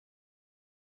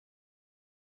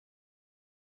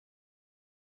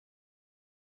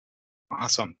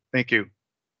Awesome. Thank you.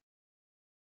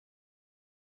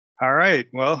 All right.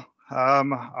 Well,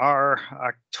 our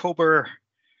October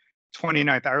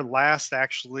 29th, our last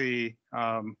actually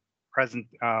present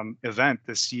event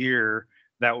this year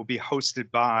that will be hosted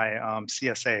by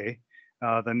CSA.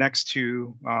 The next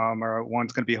two are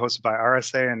one's going to be hosted by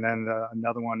RSA, and then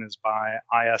another one is by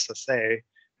ISSA.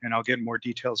 And I'll get more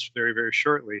details very, very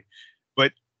shortly.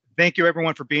 But thank you,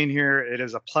 everyone, for being here. It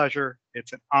is a pleasure.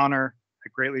 It's an honor. I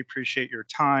greatly appreciate your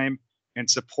time and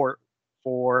support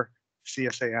for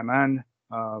CSAMN.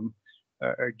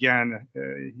 Again,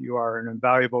 you are an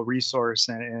invaluable resource,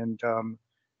 and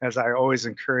as I always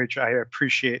encourage, I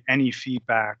appreciate any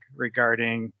feedback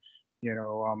regarding,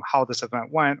 how this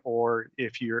event went, or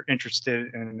if you're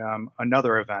interested in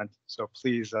another event. So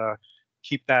please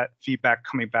keep that feedback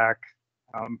coming back.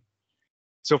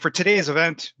 So for today's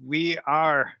event,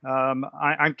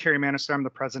 I'm Kerry Manister. I'm the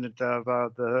president of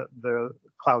the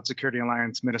Cloud Security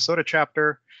Alliance Minnesota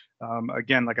chapter.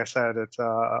 Again, like I said, it's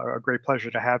a great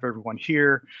pleasure to have everyone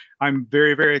here. I'm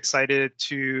very, very excited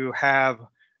to have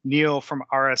Neil from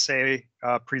RSA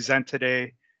present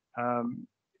today.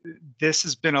 This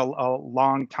has been a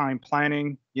long time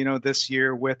planning, this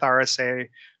year with RSA.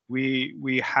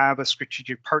 We have a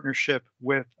strategic partnership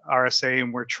with RSA,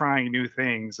 and we're trying new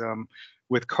things.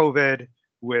 With COVID,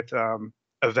 with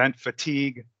event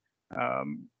fatigue,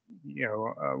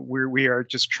 we are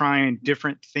just trying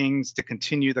different things to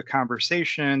continue the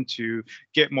conversation, to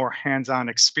get more hands-on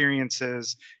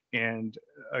experiences. And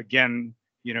again,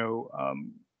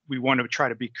 we want to try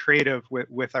to be creative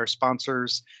with our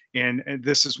sponsors. And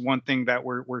this is one thing that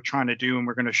we're trying to do, and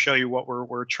we're going to show you what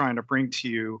we're trying to bring to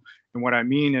you. And what I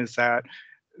mean is that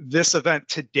this event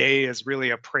today is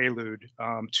really a prelude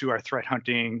to our threat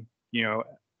hunting,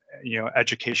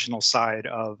 educational side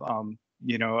of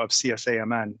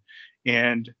CSAMN.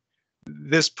 And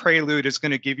this prelude is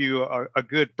going to give you a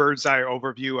good bird's eye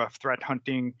overview of threat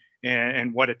hunting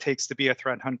and what it takes to be a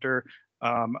threat hunter.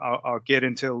 I'll get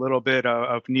into a little bit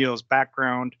of Neil's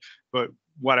background, but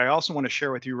what I also want to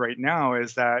share with you right now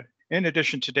is that in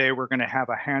addition today, we're going to have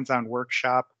a hands-on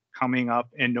workshop coming up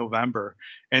in November.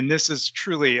 And this is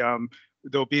truly,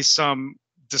 there'll be some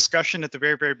discussion at the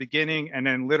very, very beginning, and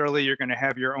then literally you're going to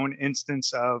have your own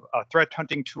instance of a threat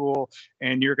hunting tool,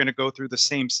 and you're going to go through the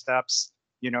same steps,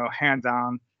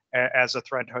 hands-on as a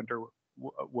threat hunter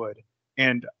would.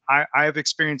 And I've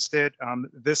experienced it.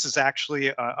 This is actually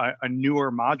a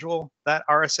newer module that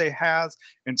RSA has,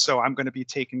 and so I'm going to be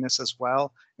taking this as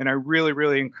well. And I really,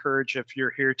 really encourage, if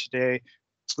you're here today,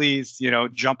 please,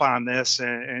 jump on this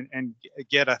and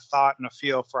get a thought and a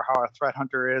feel for how a threat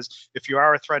hunter is. If you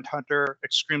are a threat hunter,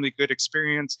 extremely good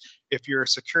experience. If you're a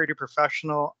security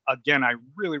professional, again, I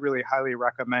really, really highly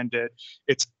recommend it.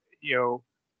 It's,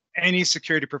 any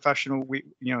security professional,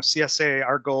 CSA,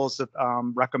 our goal is to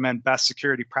recommend best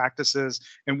security practices.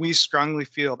 And we strongly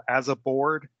feel as a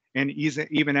board and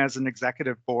even as an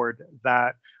executive board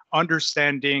that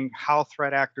understanding how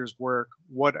threat actors work,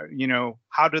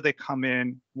 how do they come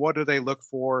in, what do they look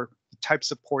for, the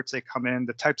types of ports they come in,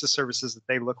 the types of services that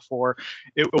they look for,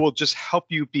 it will just help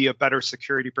you be a better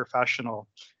security professional.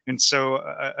 And so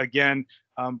again,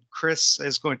 Chris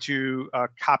is going to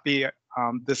copy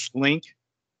this link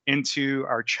into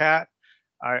our chat.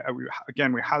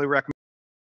 Again, we highly recommend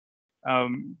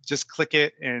just click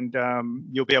it, and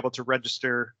you'll be able to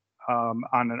register on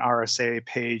an RSA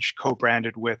page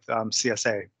co-branded with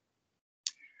CSA.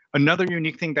 Another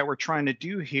unique thing that we're trying to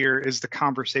do here is the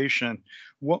conversation.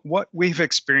 What we've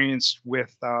experienced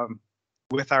with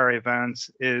our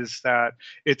events is that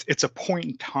it's a point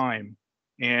in time,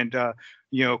 and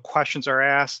questions are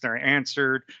asked, they're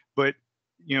answered, but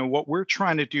what we're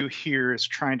trying to do here is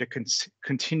trying to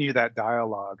continue that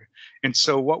dialogue. And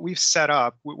so what we've set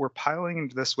up, we're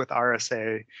piloting this with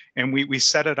RSA, and we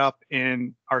set it up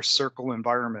in our Circle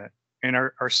environment. And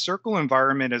our Circle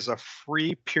environment is a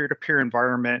free peer-to-peer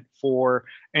environment for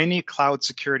any Cloud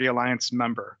Security Alliance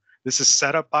member. This is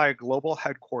set up by a global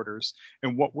headquarters.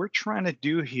 And what we're trying to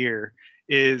do here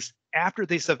is, after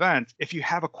these events, if you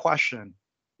have a question,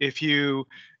 if you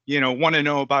want to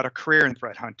know about a career in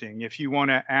threat hunting, if you want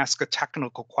to ask a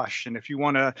technical question, if you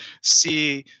want to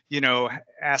see,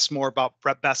 ask more about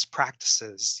best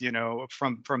practices,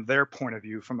 from their point of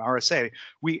view, from RSA,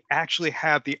 we actually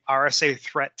have the RSA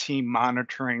threat team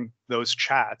monitoring those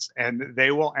chats, and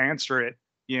they will answer it,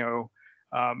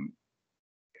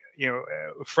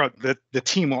 from the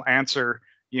team will answer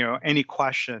any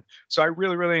question. So I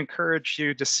really, really encourage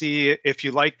you to see if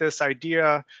you like this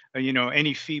idea.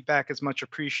 Any feedback is much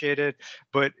appreciated.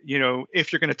 But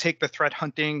if you're going to take the threat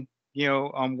hunting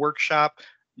workshop,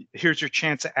 here's your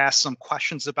chance to ask some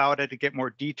questions about it to get more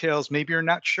details. Maybe you're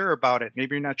not sure about it.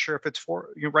 Maybe you're not sure if it's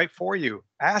right for you.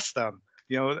 Ask them.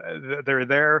 They're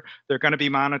there. They're going to be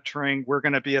monitoring. We're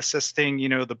going to be assisting,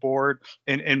 the board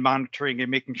in monitoring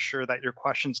and making sure that your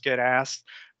questions get asked.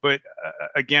 But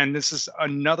again, this is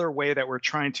another way that we're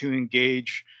trying to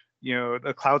engage.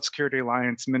 The Cloud Security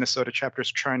Alliance Minnesota chapter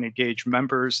is trying to engage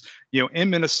members, in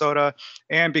Minnesota,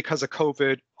 and because of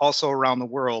COVID, also around the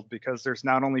world, because there's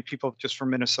not only people just from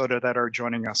Minnesota that are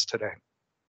joining us today.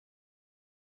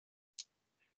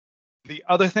 The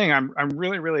other thing I'm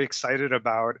really, really excited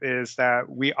about is that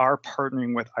we are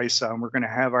partnering with ISA, and we're going to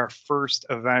have our first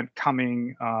event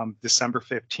coming December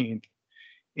 15th.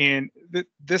 And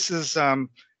this is,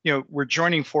 we're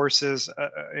joining forces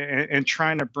and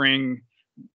trying to bring,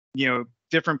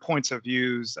 different points of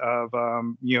views of,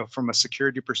 from a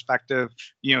security perspective,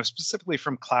 specifically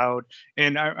from cloud.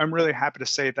 And I'm really happy to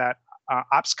say that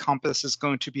Ops Compass is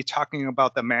going to be talking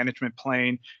about the management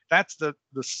plane. That's the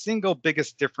single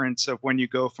biggest difference of when you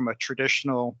go from a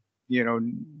traditional,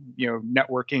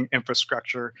 networking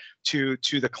infrastructure to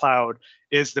the cloud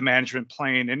is the management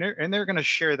plane, and they're going to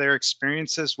share their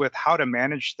experiences with how to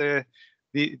manage the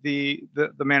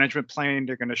management plane.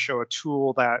 They're going to show a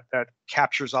tool that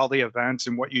captures all the events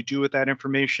and what you do with that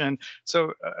information.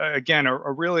 So again,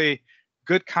 a really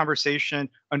good conversation.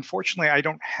 Unfortunately, I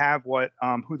don't have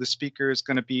who the speaker is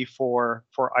going to be for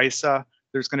ISA.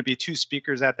 There's going to be 2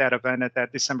 speakers at that event, at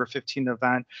that December 15th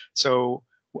event. So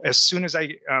as soon as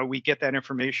we get that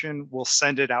information, we'll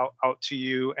send it out to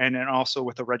you, and then also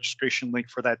with a registration link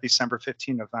for that December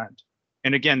 15th event.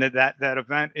 And again, that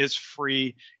event is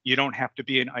free. You don't have to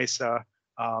be an ISA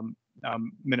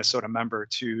Minnesota member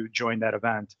to join that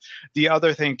event. The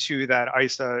other thing too that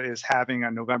ISA is having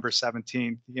on November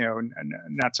 17th,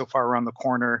 not so far around the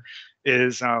corner,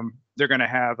 is they're going to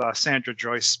have Sandra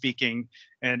Joyce speaking.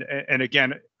 And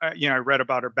again, I read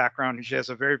about her background. She has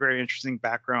a very, very interesting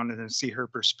background, and to see her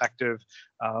perspective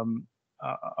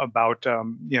about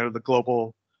the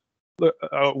global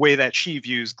way that she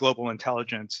views global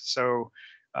intelligence. So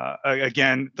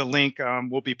again, the link,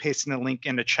 we'll be pasting the link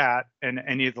in the chat, and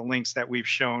any of the links that we've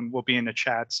shown will be in the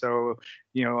chat. So,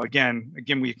 again,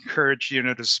 we encourage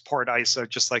to support ISA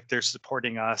just like they're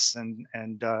supporting us, and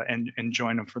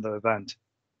join them for the event.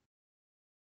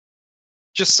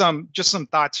 Just some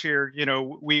thoughts here,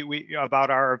 we about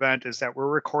our event is that we're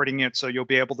recording it, so you'll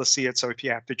be able to see it. So if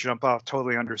you have to jump off,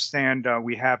 totally understand.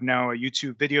 We have now a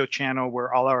YouTube video channel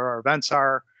where all our events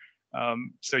are.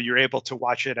 So you're able to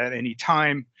watch it at any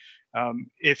time.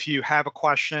 If you have a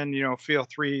question, feel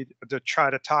free to try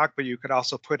to talk, but you could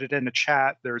also put it in the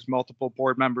chat. There's multiple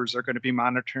board members that are going to be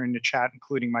monitoring the chat,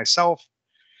 including myself.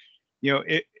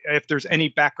 If there's any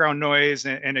background noise,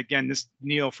 and again, this,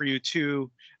 Neil, for you too,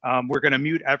 we're going to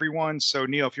mute everyone. So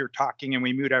Neil, if you're talking and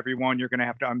we mute everyone, you're going to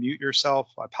have to unmute yourself.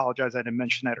 I apologize, I didn't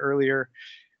mention that earlier.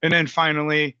 And then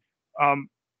finally,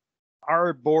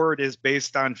 our board is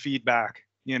based on feedback.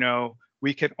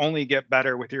 We can only get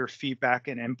better with your feedback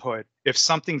and input. If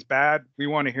something's bad, we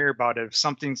want to hear about it. If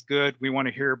something's good, we want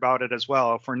to hear about it as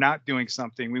well. If we're not doing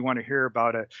something, we want to hear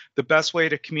about it. The best way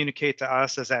to communicate to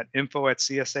us is at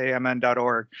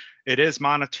info@csamn.org. It is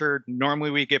monitored.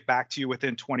 Normally we get back to you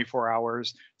within 24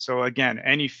 hours. So again,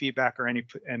 any feedback or any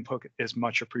input is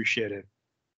much appreciated.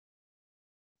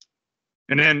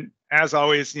 And then, as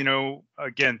always,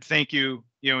 again, thank you,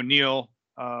 Neil,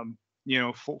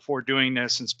 for doing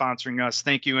this and sponsoring us.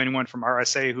 Thank you, anyone from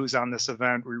RSA who's on this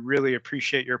event. We really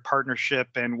appreciate your partnership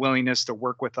and willingness to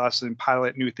work with us and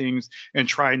pilot new things and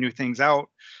try new things out.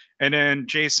 And then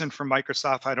Jason from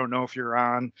Microsoft, I don't know if you're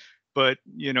on, but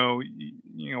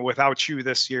without you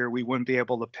this year, we wouldn't be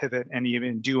able to pivot and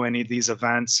even do any of these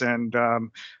events. And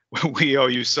we owe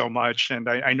you so much. And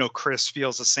I know Chris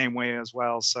feels the same way as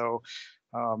well. So,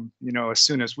 as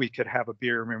soon as we could have a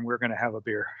beer, we're going to have a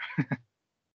beer.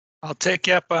 I'll take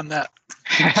you up on that.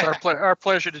 It's our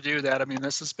pleasure to do that.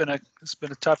 This has been a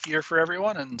tough year for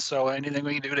everyone, and so anything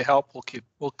we can do to help,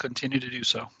 we'll continue to do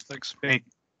so. Thanks.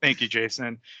 Thank you,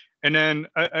 Jason. And then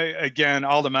again,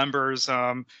 all the members.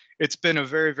 It's been a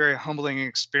very, very humbling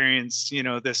experience,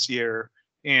 this year.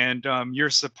 And your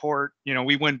support,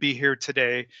 we wouldn't be here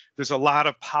today. There's a lot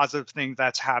of positive things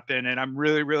that's happened, and I'm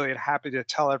really, really happy to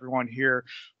tell everyone here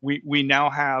we now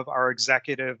have our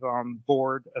executive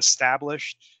board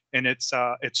established. And it's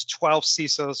 12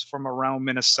 CISOs from around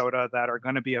Minnesota that are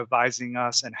going to be advising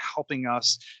us and helping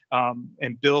us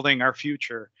in building our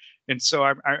future. And so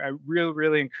I really,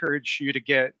 really encourage you to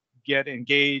get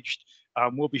engaged.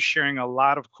 We'll be sharing a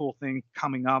lot of cool things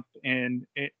coming up in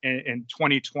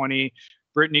 2020.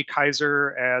 Brittany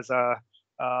Kaiser as the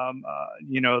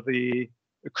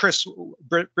Chris,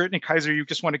 Brittany Kaiser, you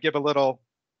just want to give a little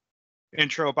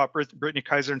intro about Brittany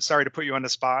Kaiser, and sorry to put you on the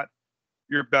spot.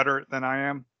 You're better than I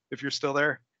am if you're still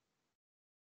there.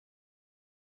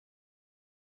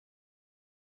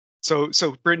 So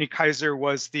Brittany Kaiser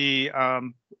was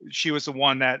she was the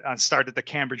one that started the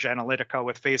Cambridge Analytica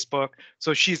with Facebook.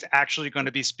 So she's actually going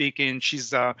to be speaking.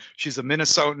 She's a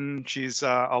Minnesotan. She's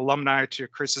alumni to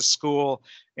Chris's school,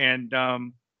 and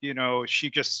she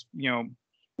just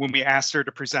when we asked her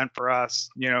to present for us,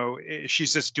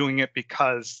 she's just doing it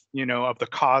because of the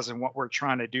cause and what we're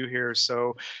trying to do here.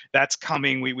 So that's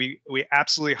coming. We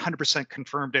absolutely 100%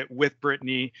 confirmed it with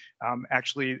Brittany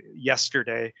actually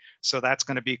yesterday. So that's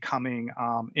going to be coming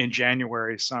in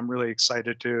January. So I'm really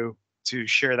excited to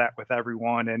share that with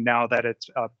everyone. And now that it's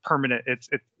permanent,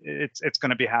 it's going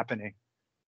to be happening.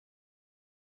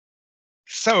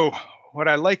 So what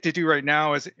I'd like to do right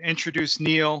now is introduce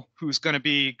Neil, who's going to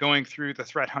be going through the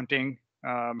threat hunting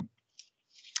and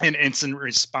incident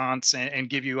response, and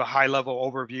give you a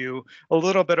high-level overview. A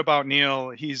little bit about Neil.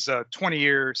 He's 20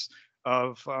 years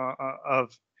of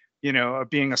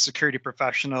being a security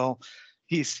professional.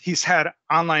 He's had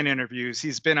online interviews.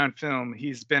 He's been on film.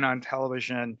 He's been on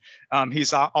television.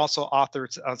 He's also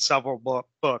authored several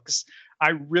books.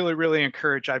 I really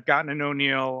encourage. I've gotten to know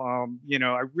Neil.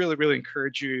 I really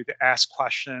encourage you to ask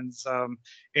questions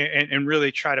and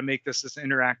really try to make this as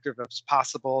interactive as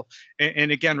possible.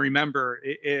 And again, remember,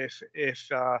 if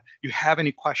you have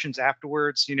any questions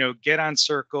afterwards, get on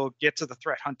Circle, get to the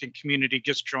threat hunting community,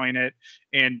 just join it,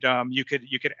 and you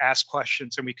could ask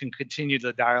questions, and we can continue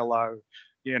the dialogue.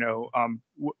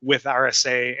 With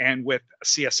RSA and with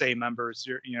CSA members,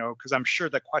 because I'm sure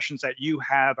the questions that you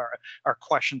have are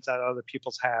questions that other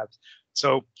people have.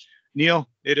 So, Neil,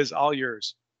 it is all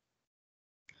yours.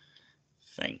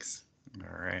 Thanks.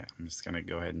 All right, I'm just going to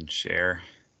go ahead and share.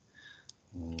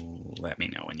 Let me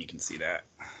know when you can see that.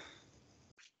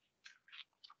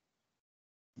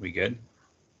 We good?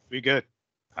 We good.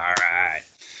 All right.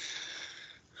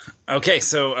 Okay,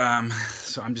 so I'm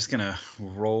just gonna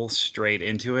roll straight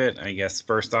into it. I guess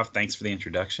first off, thanks for the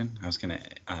introduction. I was gonna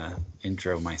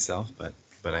intro myself, but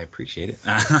I appreciate it.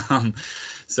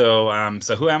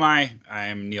 So who am I?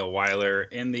 I'm Neil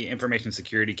Wyler. In the information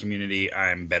security community,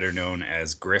 I'm better known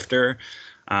as Grifter.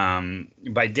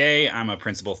 By day, I'm a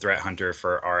principal threat hunter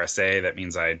for RSA. That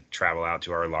means I travel out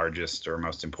to our largest or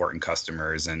most important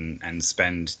customers and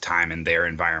spend time in their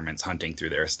environments hunting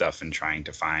through their stuff and trying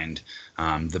to find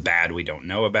the bad we don't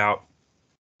know about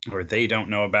or they don't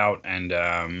know about. And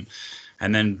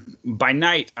then by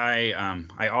night,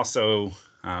 I also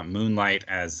moonlight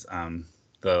as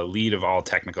the lead of all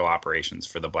technical operations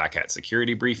for the Black Hat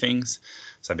security briefings.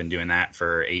 So I've been doing that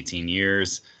for 18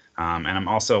 years. And I'm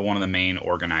also one of the main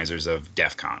organizers of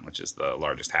DEF CON, which is the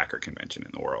largest hacker convention in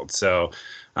the world. So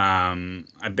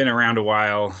I've been around a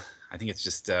while. I think it's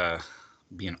just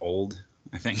being old,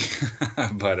 I think,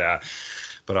 but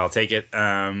I'll take it.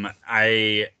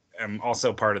 I am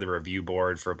also part of the review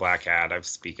board for Black Hat. I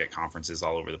speak at conferences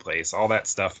all over the place. All that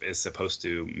stuff is supposed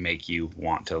to make you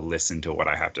want to listen to what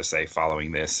I have to say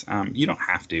following this. You don't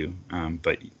have to,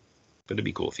 but it'd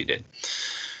be cool if you did.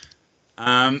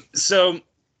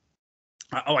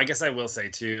 Oh, I guess I will say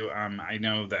too, I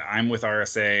know that I'm with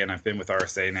RSA and I've been with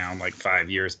RSA now like 5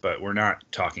 years, but we're not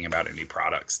talking about any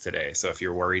products today. So if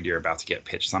you're worried you're about to get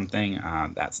pitched something,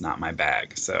 that's not my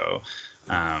bag. So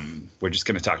we're just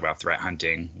going to talk about threat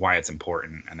hunting, why it's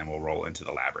important, and then we'll roll into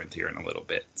the Labyrinth here in a little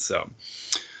bit. So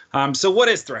what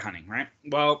is threat hunting, right?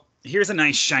 Well, here's a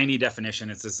nice shiny definition.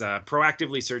 It says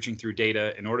proactively searching through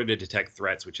data in order to detect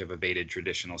threats which have evaded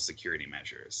traditional security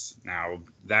measures. Now,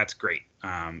 that's great.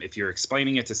 If you're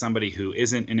explaining it to somebody who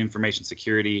isn't in information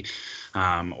security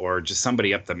or just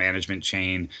somebody up the management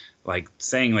chain, like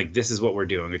saying like, this is what we're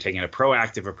doing. We're taking a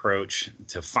proactive approach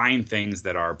to find things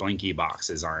that our blinky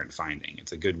boxes aren't finding.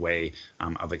 It's a good way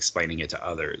of explaining it to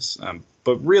others.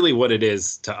 But really what it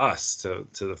is to us, to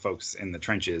the folks in the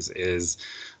trenches, is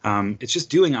it's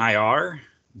just doing IR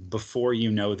before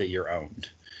you know that you're owned.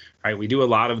 Right? We do a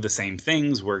lot of the same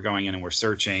things. We're going in and we're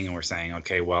searching and we're saying,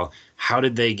 okay, well, how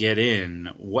did they get in?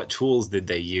 What tools did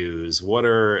they use? What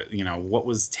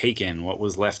was taken? What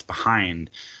was left behind?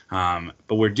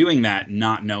 But we're doing that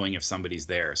not knowing if somebody's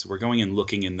there. So we're going and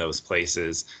looking in those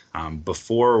places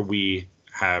before we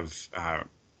have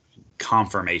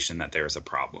confirmation that there's a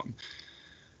problem.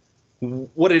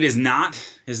 What it is not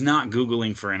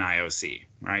Googling for an IOC,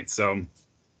 right? So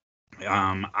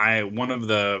one of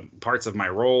the parts of my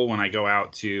role when I go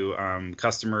out to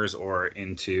customers or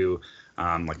into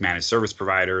like managed service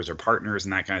providers or partners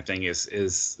and that kind of thing,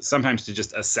 is sometimes to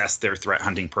just assess their threat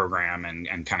hunting program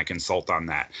and kind of consult on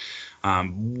that.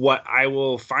 What I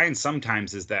will find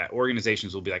sometimes is that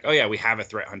organizations will be like, oh yeah, we have a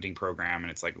threat hunting program. And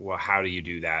it's like, well, how do you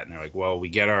do that? And they're like, well, we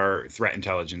get our threat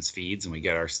intelligence feeds and we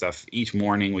get our stuff each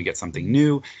morning, we get something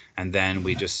new. And then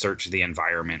we just search the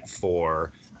environment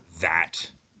for that,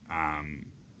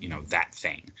 that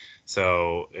thing.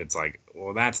 So it's like,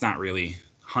 well, that's not really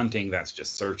hunting, that's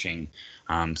just searching.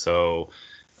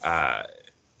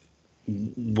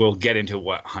 We'll get into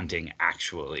what hunting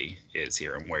actually is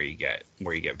here and where you get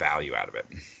value out of it.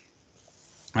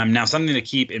 Now, something to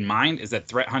keep in mind is that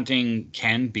threat hunting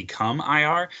can become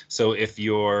IR. So if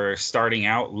you're starting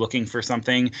out looking for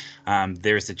something,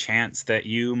 there's a chance that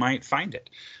you might find it.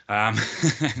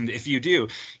 And if you do,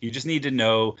 you just need to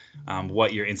know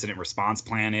what your incident response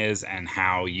plan is and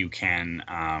how you can,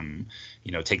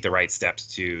 take the right steps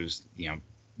to,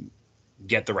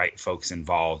 get the right folks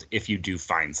involved if you do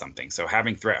find something. So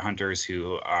having threat hunters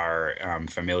who are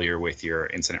familiar with your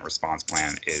incident response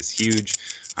plan is huge.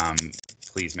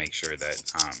 Please make sure that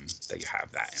you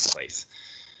have that in place.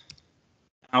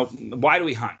 Now, why do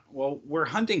we hunt? Well, we're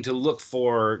hunting to look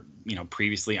for,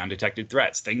 previously undetected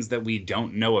threats, things that we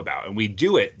don't know about. And we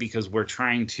do it because we're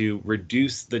trying to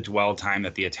reduce the dwell time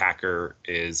that the attacker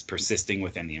is persisting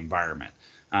within the environment.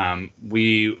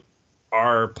 We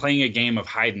are playing a game of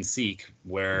hide and seek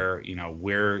where,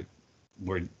 we're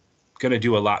going to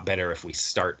do a lot better if we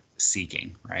start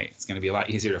seeking, right? It's going to be a lot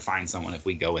easier to find someone if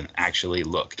we go and actually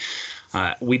look.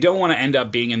 We don't want to end up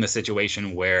being in the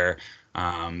situation where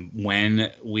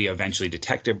when we eventually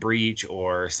detect a breach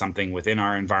or something within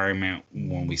our environment,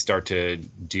 when we start to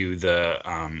do the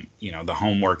the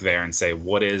homework there and say,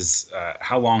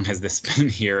 how long has this been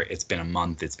here? It's been a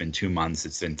month, it's been 2 months,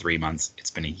 it's been 3 months,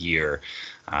 it's been a year.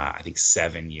 I think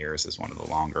 7 years is one of the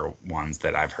longer ones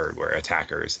that I've heard where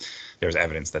there's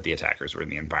evidence that the attackers were in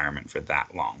the environment for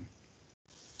that long.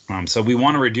 So we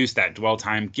want to reduce that dwell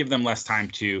time, give them less time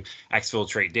to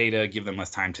exfiltrate data, give them less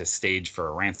time to stage for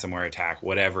a ransomware attack,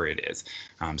 whatever it is.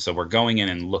 So we're going in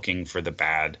and looking for the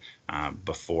bad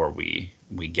before we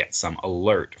get some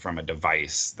alert from a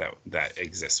device that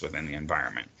exists within the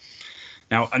environment.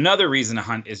 Now, another reason to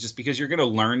hunt is just because you're going to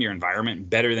learn your environment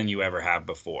better than you ever have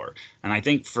before. And I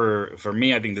think for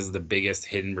me, I think this is the biggest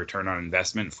hidden return on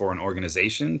investment for an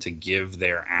organization to give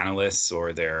their analysts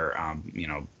or their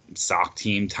SOC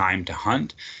team time to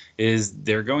hunt, is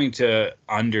they're going to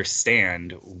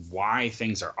understand why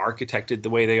things are architected the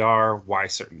way they are, why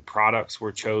certain products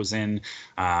were chosen,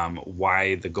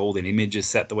 why the golden image is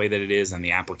set the way that it is, and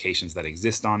the applications that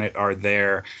exist on it are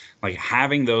there. Like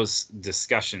having those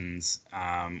discussions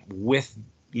with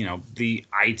the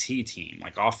IT team.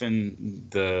 Like often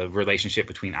the relationship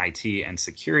between IT and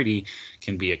security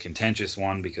can be a contentious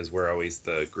one because we're always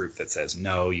the group that says,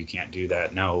 no, you can't do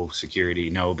that. No, security.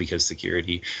 No, because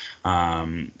security.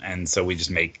 And so we just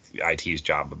make IT's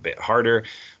job a bit harder.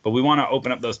 But we want to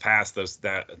open up those paths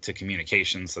to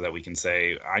communication so that we can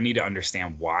say, I need to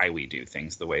understand why we do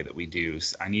things the way that we do.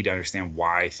 I need to understand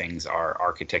why things are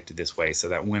architected this way so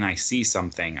that when I see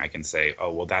something, I can say,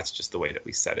 oh, well, that's just the way that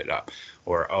we set it up.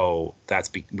 Or, oh,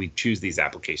 we choose these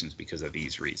applications because of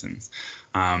these reasons.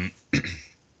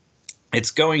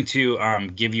 It's going to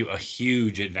give you a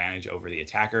huge advantage over the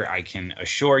attacker. I can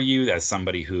assure you, as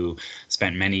somebody who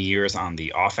spent many years on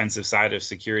the offensive side of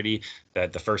security,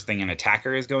 that the first thing an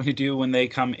attacker is going to do when they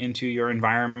come into your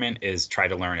environment is try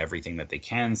to learn everything that they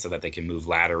can so that they can move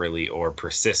laterally or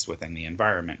persist within the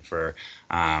environment for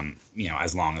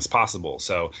as long as possible.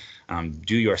 So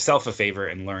do yourself a favor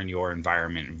and learn your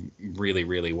environment really,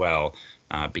 really well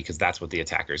because that's what the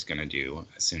attacker is going to do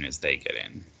as soon as they get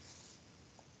in.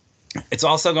 It's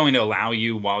also going to allow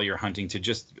you while you're hunting to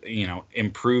just,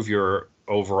 improve your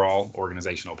overall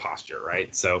organizational posture,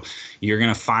 right? So you're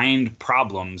going to find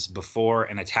problems before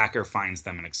an attacker finds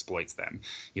them and exploits them.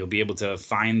 You'll be able to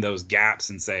find those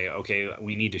gaps and say, okay,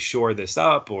 we need to shore this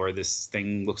up, or this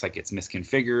thing looks like it's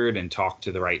misconfigured, and talk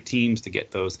to the right teams to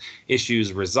get those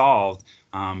issues resolved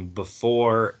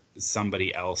before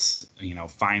somebody else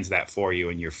finds that for you,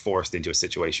 and you're forced into a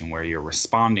situation where you're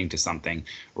responding to something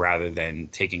rather than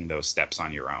taking those steps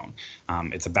on your own.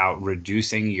 It's about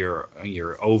reducing your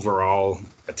overall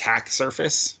attack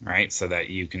surface, right, so that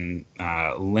you can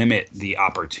limit the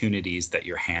opportunities that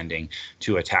you're handing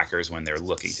to attackers when they're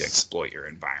looking to exploit your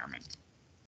environment.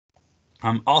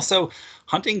 Also,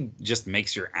 hunting just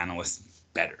makes your analysts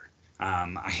better.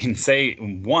 I can say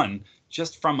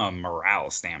just from a morale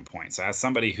standpoint. So as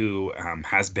somebody who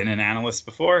has been an analyst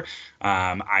before,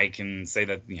 I can say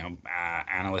that,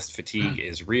 analyst fatigue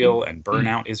is real and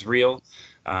burnout is real.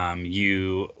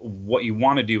 What you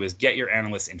want to do is get your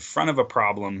analysts in front of a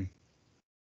problem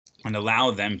and allow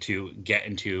them to get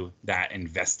into that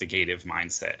investigative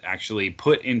mindset, actually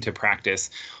put into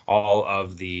practice all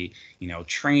of the,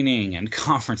 training and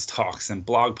conference talks and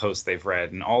blog posts they've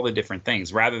read and all the different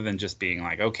things, rather than just being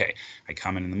like, okay, I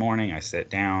come in the morning, I sit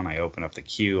down, I open up the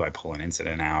queue, I pull an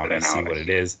incident out, I see what it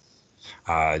is.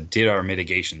 Did our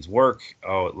mitigations work?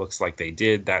 Oh, it looks like they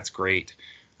did. That's great.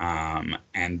 And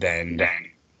then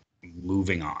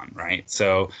moving on, right?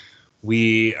 So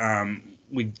we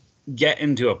get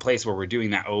into a place where we're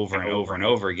doing that over and over and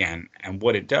over again. And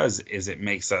what it does is it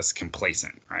makes us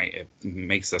complacent, right? It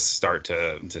makes us start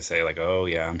to say like, oh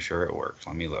yeah, I'm sure it worked.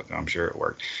 Let me look, I'm sure it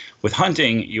worked. With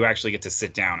hunting, you actually get to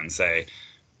sit down and say,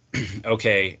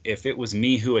 okay, if it was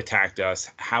me who attacked us,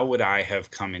 how would I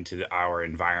have come into our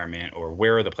environment, or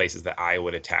where are the places that I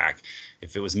would attack?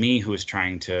 If it was me who was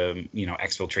trying to,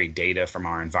 exfiltrate data from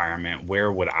our environment,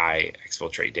 where would I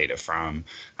exfiltrate data from?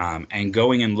 And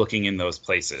going and looking in those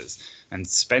places and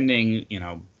spending,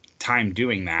 time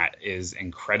doing that is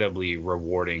incredibly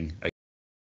rewarding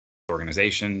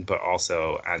organization, but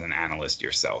also as an analyst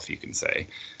yourself, you can say,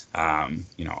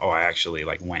 I actually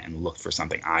went and looked for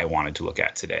something I wanted to look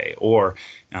at today, or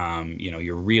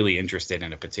you're really interested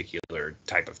in a particular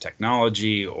type of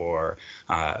technology, or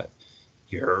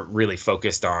you're really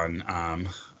focused on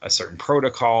a certain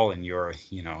protocol, and you're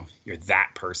that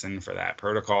person for that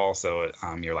protocol. So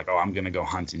you're like, oh, I'm going to go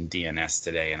hunt in DNS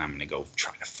today, and I'm going to go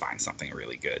try to find something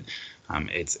really good.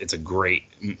 It's a great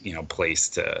place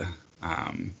to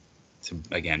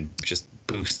again just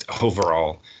boost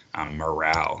overall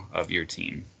morale of your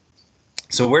team.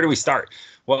 So where do we start?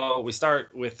 Well, we start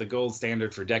with the gold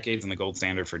standard for decades and the gold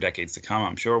standard for decades to come,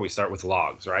 I'm sure. We start with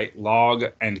logs, right? Log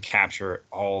and capture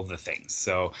all the things.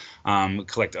 So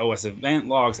collect OS event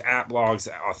logs, app logs,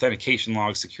 authentication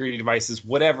logs, security devices,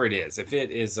 whatever it is. If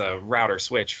it is a router,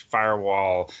 switch,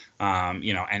 firewall,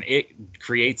 and it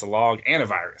creates a log and a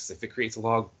virus. If it creates a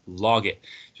log, log it.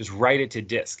 Just write it to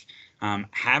disk.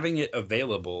 Having it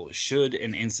available should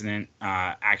an incident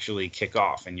actually kick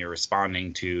off and you're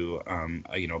responding to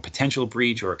a potential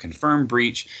breach or a confirmed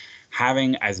breach,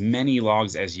 having as many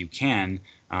logs as you can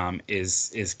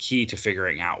is key to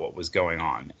figuring out what was going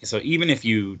on. So even if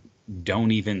you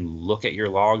don't even look at your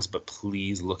logs, but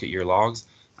please look at your logs,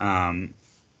 like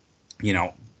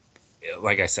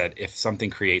I said, if something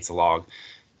creates a log,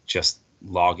 just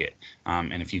log it.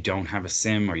 And if you don't have a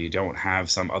SIM or you don't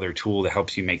have some other tool that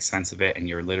helps you make sense of it, and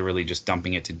you're literally just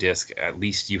dumping it to disk, at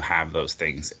least you have those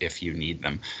things if you need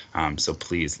them. So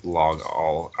please log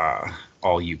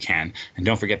all you can. And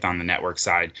don't forget on the network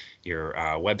side,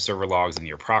 your web server logs and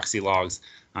your proxy logs.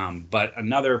 But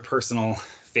another personal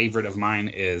favorite of mine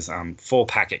is full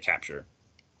packet capture.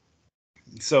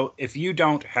 So if you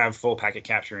don't have full packet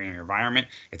capture in your environment,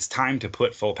 it's time to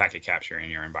put full packet capture in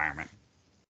your environment.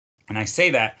 And I say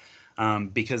that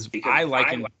because I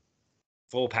liken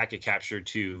full packet capture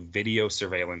to video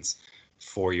surveillance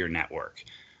for your network.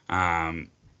 If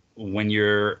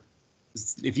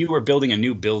you were building a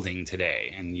new building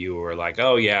today and you were like,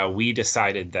 oh yeah, we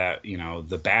decided that,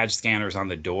 the badge scanners on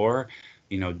the door,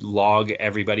 log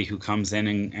everybody who comes in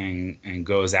and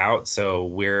goes out. So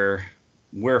we're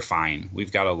fine.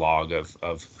 We've got a log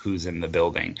of who's in the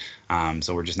building.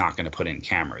 So we're just not going to put in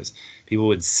cameras. People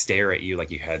would stare at you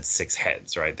like you had 6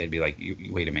 heads, right? They'd be like,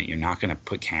 wait a minute, you're not going to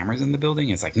put cameras in the building?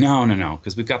 It's like, no,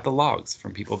 because we've got the logs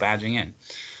from people badging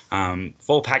in.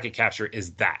 Full packet capture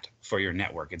is that for your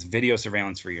network. It's video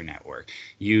surveillance for your network.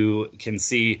 You can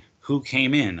see who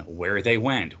came in, where they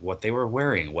went, what they were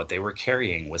wearing, what they were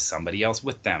carrying, was somebody else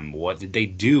with them, what did they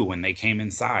do when they came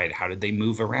inside, how did they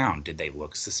move around, did they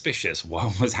look suspicious,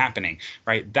 what was happening,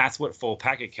 right? That's what full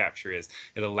packet capture is.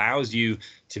 It allows you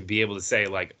to be able to say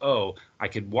like, oh, I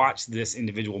could watch this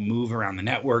individual move around the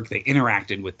network, they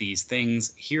interacted with these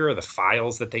things, here are the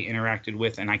files that they interacted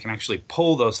with, and I can actually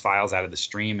pull those files out of the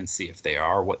stream and see if they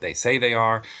are what they say they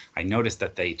are. I noticed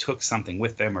that they took something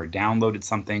with them or downloaded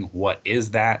something, what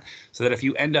is that? So that if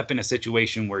you end up in a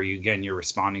situation where you're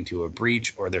responding to a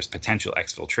breach or there's potential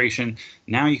exfiltration,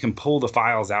 now you can pull the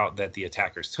files out that the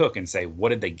attackers took and say, what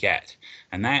did they get?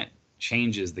 And that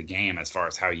changes the game as far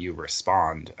as how you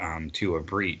respond to a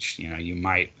breach. You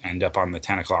might end up on the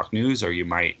 10 o'clock news, or you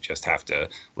might just have to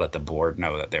let the board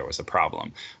know that there was a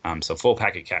problem. So full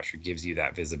packet capture gives you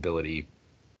that visibility.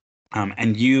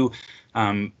 And you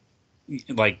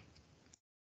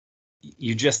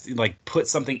you just like put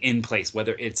something in place,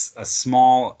 whether it's a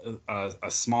small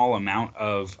amount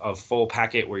of full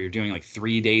packet where you're doing like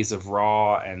 3 days of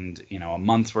raw and a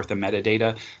month's worth of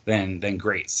metadata, then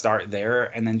great, start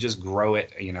there and then just grow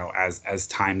it as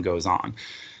time goes on.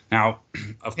 Now,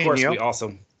 of Hey, course, Neil. we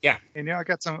also, yeah. Hey, Neil, I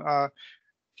got some,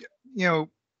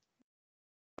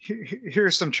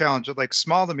 here's some challenges, like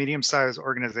small to medium-sized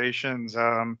organizations,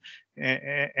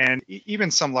 and even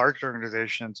some large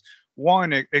organizations.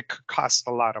 One, it could cost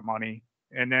a lot of money.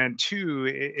 And then two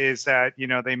is that,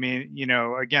 they may,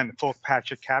 again, the full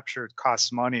packet capture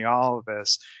costs money, all of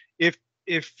this. If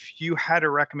you had a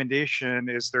recommendation,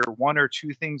 is there one or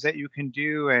two things that you can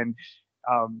do? And,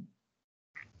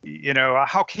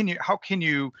 how can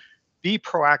you be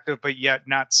proactive, but yet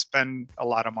not spend a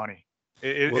lot of money?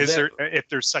 Is there, if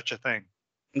there's such a thing?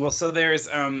 Well, so there's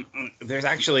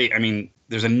actually, I mean,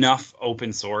 there's enough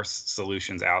open source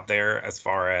solutions out there as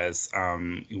far as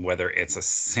whether it's a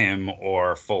SIM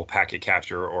or full packet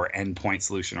capture or endpoint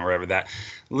solution or whatever, that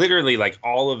literally like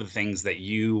all of the things that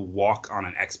you walk on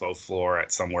an expo floor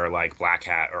at somewhere like Black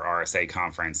Hat or RSA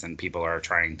conference and people are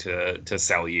trying to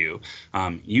sell you,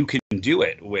 you can do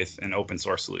it with an open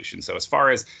source solution. So as far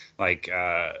as like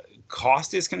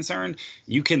cost is concerned,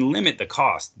 you can limit the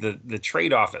cost. The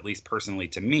trade-off, at least personally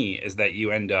to me, is that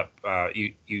you end up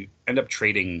you end up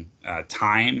trading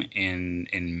time in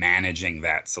managing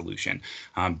that solution,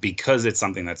 because it's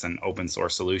something that's an open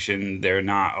source solution. They're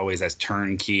not always as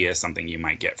turnkey as something you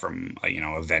might get from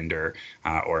a vendor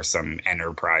or some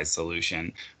enterprise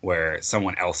solution where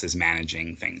someone else is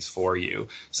managing things for you.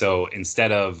 So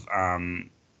instead of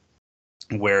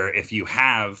where if you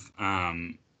have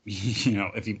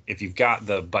if you've got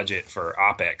the budget for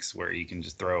OpEx where you can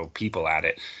just throw people at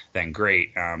it, then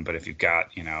great. But if you've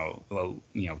got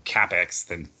CapEx,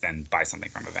 then buy something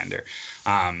from a vendor.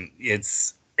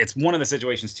 It's one of the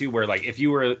situations too where like if you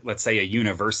were, let's say, a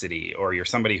university or you're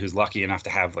somebody who's lucky enough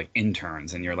to have like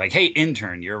interns and you're like, hey,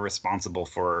 intern, you're responsible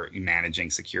for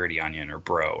managing Security Onion or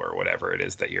Bro or whatever it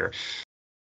is that you're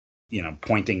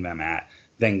pointing them at,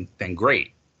 then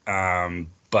great.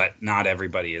 But not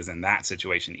everybody is in that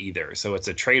situation either. So it's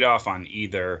a trade-off on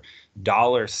either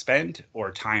dollar spent or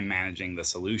time managing the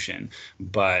solution.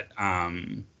 But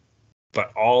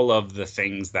all of the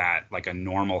things that like a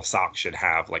normal SOC should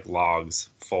have, like logs,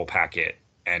 full packet,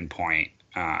 endpoint,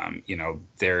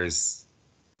 there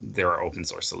are open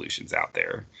source solutions out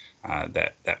there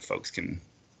that folks can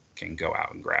go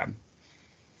out and grab.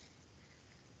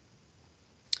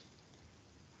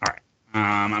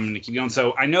 I'm going to keep going.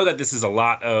 So I know that this is a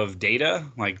lot of data,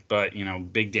 but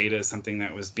big data is something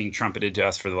that was being trumpeted to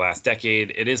us for the last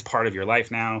decade. It is part of your life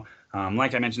now.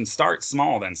 Like I mentioned, start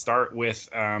small. Then start with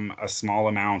a small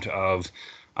amount of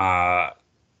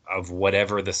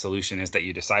whatever the solution is that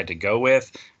you decide to go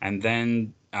with, and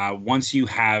then once you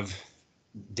have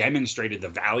demonstrated the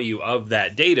value of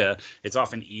that data, it's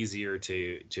often easier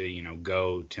to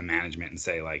go to management and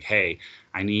say like, hey,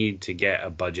 I need to get a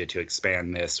budget to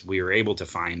expand this. We were able to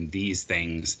find these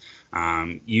things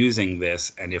using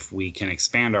this, and if we can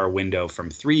expand our window from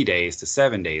 3 days to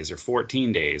 7 days or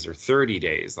 14 days or 30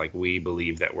 days, like we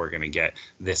believe that we're going to get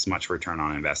this much return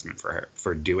on investment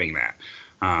for doing that.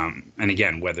 And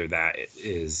again, whether that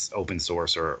is open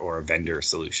source or a vendor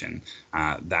solution,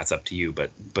 that's up to you.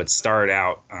 But start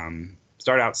out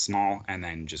small and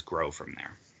then just grow from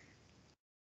there.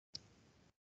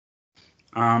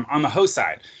 On the host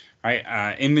side,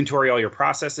 right? Inventory all your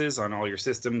processes on all your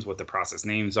systems, what the process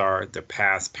names are, their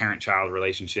paths, parent-child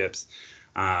relationships.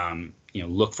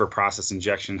 Look for process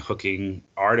injection, hooking,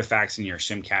 artifacts in your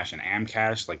shim cache and am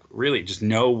cache. Like really just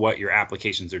know what your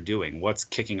applications are doing, what's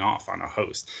kicking off on a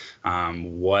host,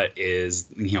 what is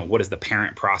the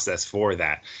parent process for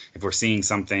that. If we're seeing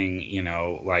something,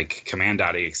 like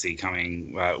command.exe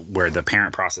coming where the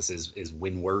parent process is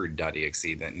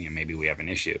winword.exe, then maybe we have an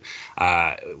issue.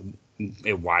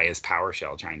 Why is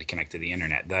PowerShell trying to connect to the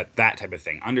internet? That type of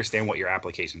thing. Understand what your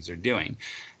applications are doing.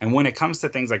 And when it comes to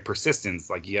things like persistence,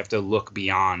 like you have to look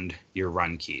beyond your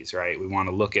run keys, right? We want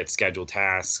to look at scheduled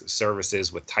tasks,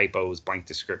 services with typos, blank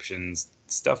descriptions,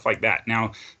 stuff like that.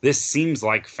 Now, this seems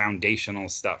like foundational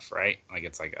stuff, right? Like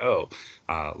it's like,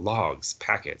 logs,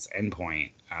 packets, endpoint,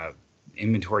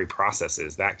 inventory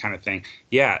processes, that kind of thing.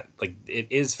 Yeah, like it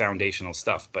is foundational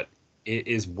stuff, but it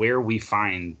is where we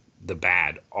find the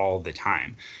bad all the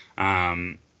time.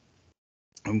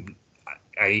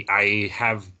 I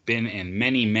have been in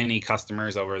many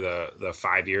customers over the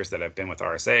 5 years that I've been with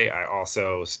RSA. I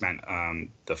also spent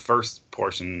the first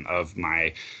portion of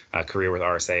my career with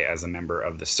RSA as a member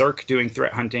of the CERC doing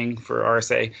threat hunting for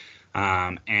RSA.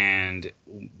 And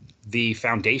The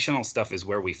foundational stuff is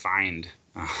where we find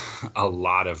a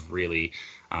lot of really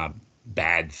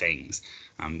bad things.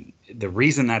 The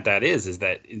reason that is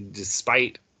that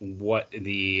despite what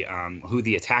the who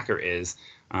the attacker is,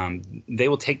 they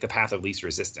will take the path of least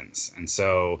resistance. And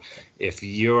so if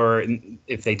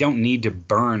they don't need to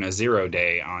burn a 0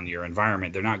 day on your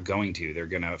environment, they're not going to. They're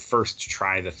going to first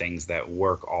try the things that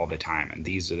work all the time, and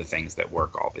these are the things that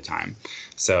work all the time.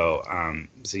 So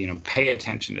pay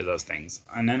attention to those things.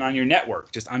 And then on your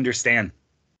network, just understand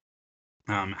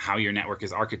how your network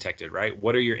is architected, right?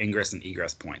 What are your ingress and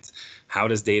egress points? How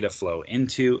does data flow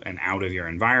into and out of your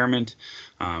environment?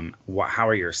 How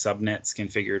are your subnets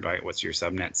configured, right? What's your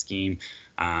subnet scheme?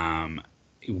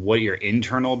 What your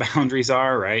internal boundaries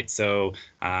are, right? So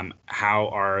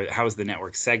how is the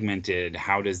network segmented?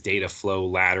 How does data flow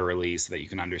laterally so that you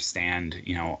can understand,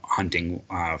 hunting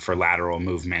for lateral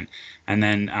movement? And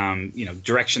then,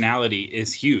 directionality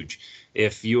is huge.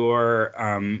 If you're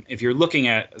looking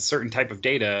at a certain type of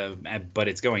data, but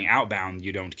it's going outbound,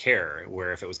 you don't care.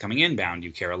 Where if it was coming inbound,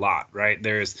 you care a lot, right?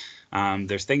 There's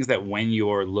things that when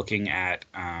you're looking at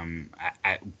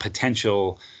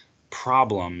potential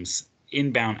problems,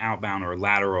 inbound, outbound, or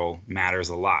lateral matters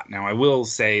a lot. Now, I will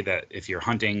say that if you're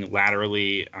hunting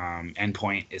laterally,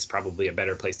 endpoint is probably a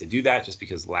better place to do that, just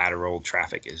because lateral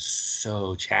traffic is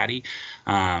so chatty.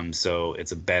 So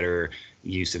it's a better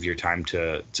use of your time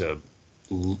to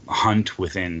hunt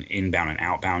within inbound and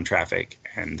outbound traffic,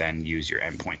 and then use your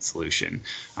endpoint solution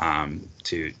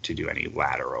to do any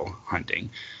lateral hunting.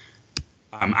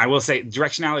 I will say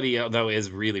directionality, though,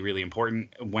 is really, really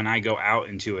important. When I go out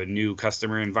into a new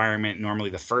customer environment, normally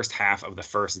the first half of the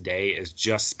first day is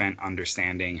just spent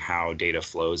understanding how data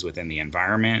flows within the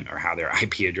environment, or how their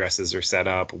IP addresses are set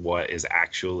up, what is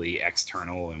actually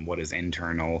external and what is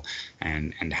internal,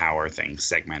 and how are things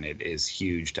segmented is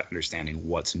huge to understanding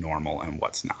what's normal and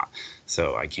what's not.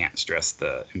 So I can't stress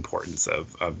the importance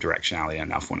of directionality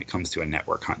enough when it comes to a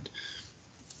network hunt.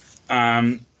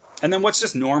 And then what's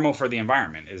just normal for the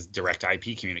environment is direct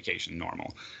IP communication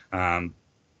normal.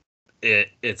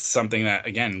 It's something that,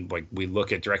 again, like we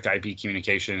look at direct IP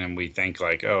communication and we think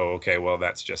like, oh, okay, well,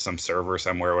 that's just some server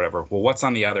somewhere or whatever. Well, what's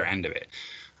on the other end of it?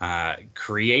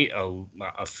 Create a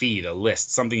feed, a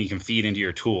list, something you can feed into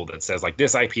your tool that says like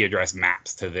this IP address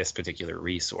maps to this particular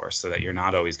resource, so that you're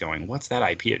not always going, what's that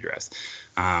IP address?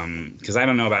 Because I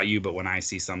don't know about you, but when I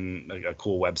see a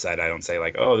cool website, I don't say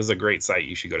like, oh, this is a great site,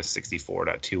 you should go to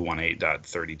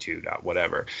 64.218.32.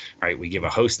 whatever, right? We give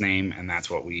a host name, and that's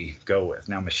what we go with.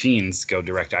 Now, machines go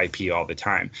direct IP all the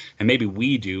time, and maybe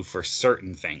we do for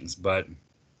certain things, but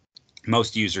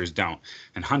most users don't.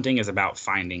 And hunting is about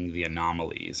finding the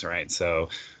anomalies, right? So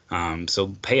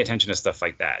pay attention to stuff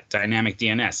like that. Dynamic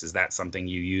DNS, is that something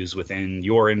you use within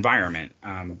your environment?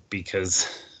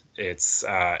 Because it's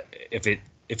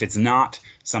if it's not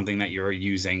something that you're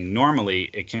using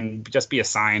normally, it can just be a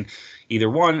sign, either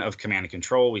one, of command and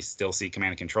control. We still see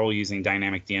command and control using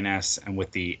dynamic DNS, and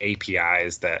with the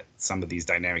APIs that some of these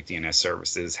dynamic DNS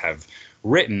services have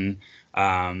written,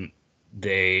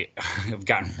 they have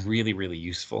gotten really, really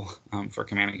useful for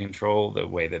command and control. The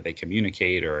way that they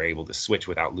communicate, or are able to switch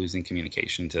without losing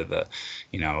communication to the,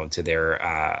 to their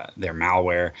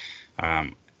malware.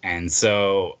 And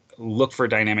so look for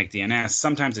dynamic DNS.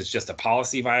 Sometimes it's just a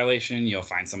policy violation. You'll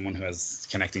find someone who is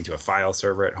connecting to a file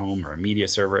server at home or a media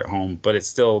server at home, but it's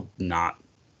still not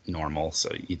normal, so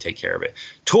you take care of it.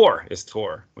 Tor is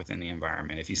Tor within the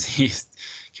environment. If you see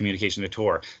communication to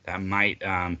Tor, that might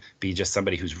be just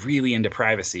somebody who's really into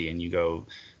privacy, and you go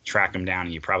track them down,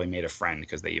 and you probably made a friend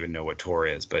because they even know what Tor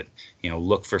is. But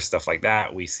look for stuff like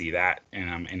that. We see that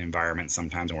in environments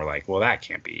sometimes, and we're like, well, that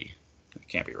can't be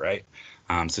right.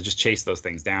 So just chase those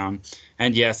things down.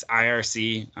 And yes,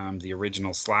 IRC, the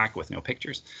original Slack with no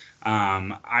pictures.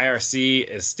 IRC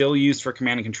is still used for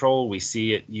command and control. We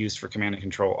see it used for command and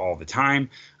control all the time.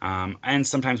 And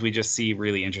sometimes we just see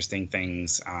really interesting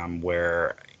things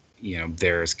where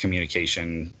there's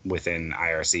communication within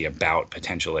IRC about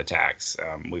potential attacks.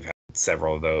 We've had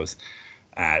several of those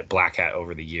at Black Hat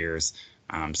over the years.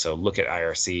 So look at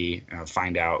IRC,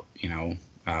 find out,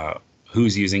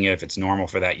 who's using it. If it's normal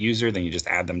for that user, then you just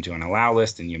add them to an allow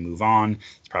list and you move on.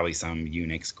 It's probably some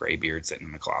Unix graybeard sitting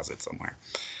in the closet somewhere.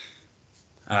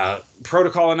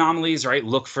 Protocol anomalies, right?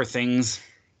 Look for things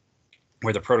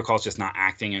where the protocol is just not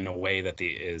acting in a way that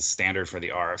is standard for the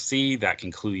RFC. That can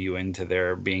clue you into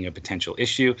there being a potential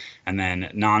issue. And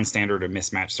then non-standard or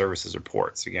mismatched services or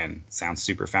ports. Again, sounds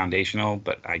super foundational,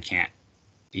 but I can't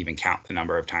even count the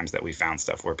number of times that we found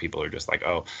stuff where people are just like,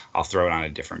 oh, I'll throw it on a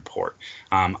different port.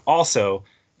 Also,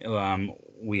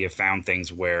 we have found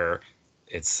things where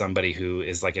it's somebody who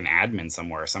is like an admin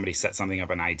somewhere. Somebody set something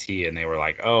up in IT and they were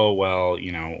like, oh, well,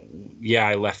 yeah,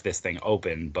 I left this thing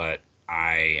open, but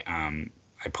I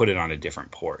put it on a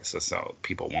different port so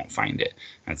people won't find it.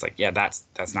 And it's like, yeah, that's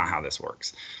not how this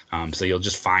works. So you'll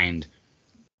just find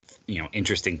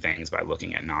interesting things by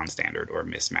looking at non-standard or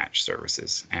mismatched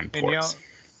services and ports.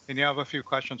 And you have a few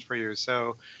questions for you.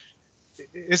 So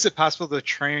is it possible to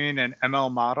train an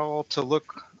ML model to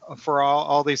look for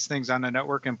all these things on the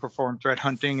network and perform threat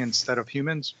hunting instead of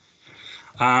humans?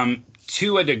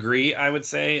 To a degree, I would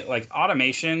say. Like,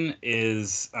 automation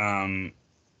is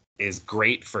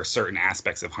great for certain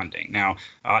aspects of hunting. Now,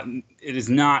 it is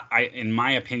not, in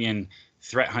my opinion,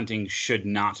 threat hunting should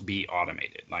not be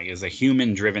automated. Like, as a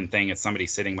human-driven thing, it's somebody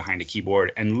sitting behind a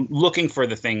keyboard and looking for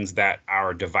the things that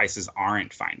our devices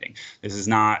aren't finding. This is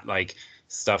not like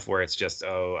stuff where it's just,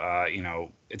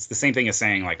 it's the same thing as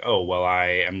saying like, oh, well, I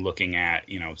am looking at,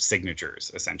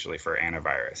 signatures essentially for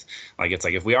antivirus. Like, it's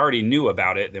like, if we already knew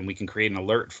about it, then we can create an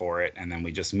alert for it and then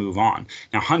we just move on.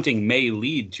 Now, hunting may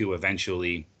lead to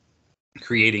eventually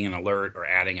creating an alert or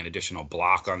adding an additional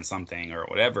block on something or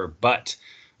whatever, but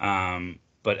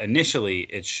initially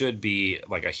it should be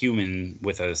like a human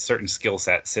with a certain skill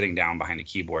set sitting down behind a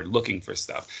keyboard looking for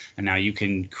stuff. And now you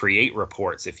can create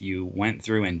reports if you went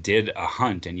through and did a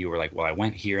hunt and you were like, well, I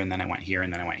went here and then I went here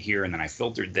and then I went here and then I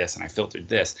filtered this and I filtered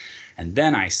this, and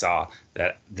then I saw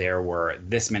that there were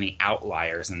this many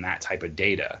outliers in that type of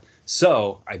data.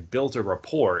 So I built a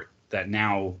report that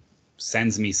now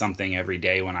sends me something every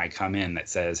day when I come in that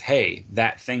says, hey,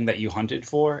 that thing that you hunted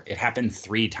for, it happened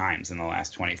 3 times in the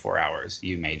last 24 hours.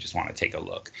 You may just want to take a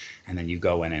look. And then you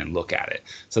go in and look at it.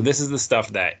 So this is the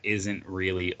stuff that isn't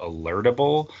really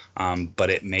alertable,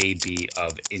 but it may be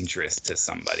of interest to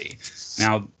somebody.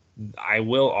 Now, I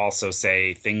will also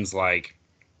say things like,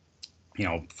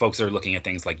 folks are looking at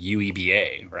things like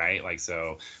UEBA, right? Like,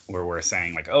 so where we're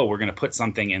saying like, oh, we're going to put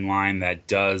something in line that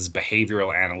does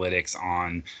behavioral analytics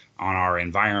on our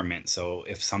environment. So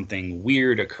if something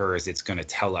weird occurs, it's going to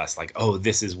tell us like, oh,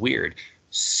 this is weird.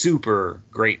 Super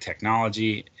great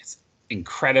technology. It's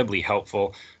incredibly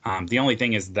helpful. The only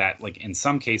thing is that, like, in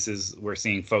some cases, we're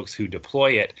seeing folks who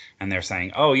deploy it and they're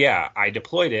saying, oh, yeah, I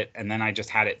deployed it and then I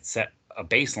just had it set a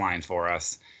baseline for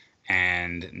us.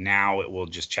 And now it will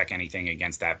just check anything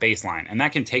against that baseline. And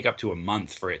that can take up to a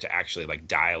month for it to actually like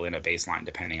dial in a baseline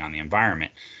depending on the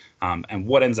environment. And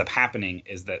what ends up happening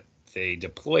is that they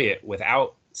deploy it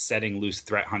without setting loose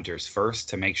threat hunters first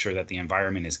to make sure that the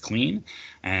environment is clean.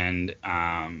 And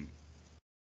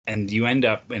you end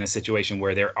up in a situation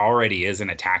where there already is an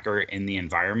attacker in the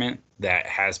environment that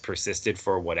has persisted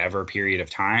for whatever period of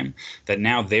time, that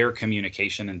now their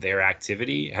communication and their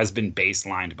activity has been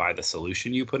baselined by the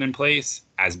solution you put in place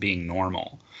as being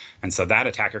normal. And so that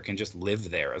attacker can just live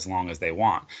there as long as they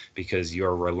want, because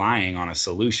you're relying on a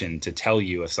solution to tell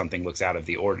you if something looks out of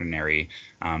the ordinary,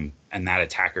 and that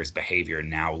attacker's behavior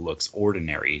now looks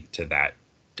ordinary to that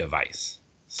device.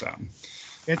 So.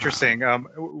 Interesting.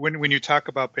 When you talk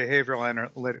about behavioral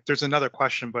analytics, there's another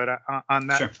question, but on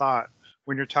that Sure. thought,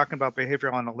 when you're talking about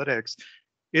behavioral analytics,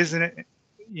 isn't it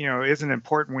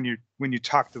important when you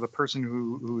talk to the person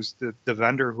who's the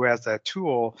vendor who has that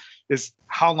tool, is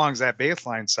how long is that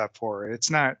baseline set for?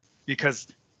 It's not because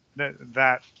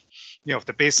that if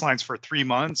the baseline's for 3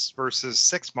 months versus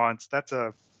 6 months, that's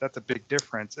a big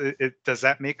difference. Does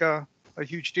that make a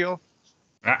huge deal?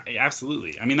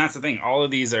 Absolutely. I mean, that's the thing. All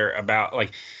of these are about, like,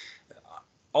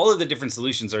 all of the different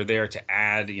solutions are there to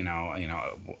add,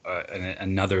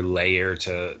 another layer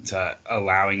to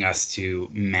allowing us to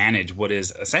manage what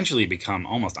is essentially become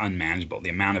almost unmanageable.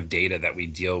 The amount of data that we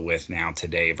deal with now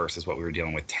today versus what we were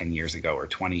dealing with 10 years ago or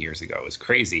 20 years ago is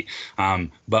crazy.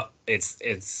 But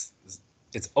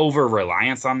it's over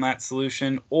reliance on that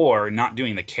solution, or not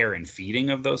doing the care and feeding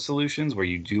of those solutions, where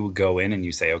you do go in and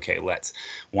you say, okay, let's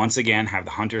once again have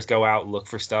the hunters go out, look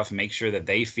for stuff, make sure that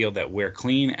they feel that we're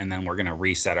clean, and then we're going to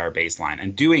reset our baseline.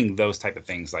 And doing those type of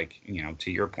things, like,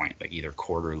 to your point, like either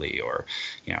quarterly or,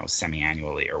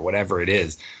 semi-annually or whatever it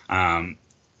is. The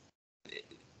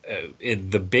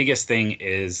biggest thing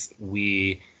is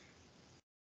we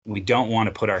don't want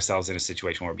to put ourselves in a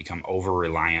situation where we become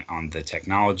over-reliant on the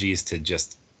technologies to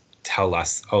just tell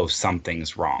us, oh,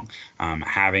 something's wrong.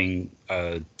 Having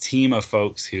a team of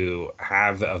folks who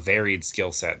have a varied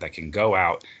skill set that can go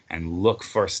out and look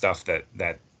for stuff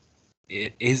that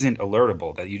it isn't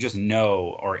alertable, that you just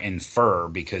know or infer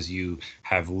because you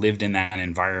have lived in that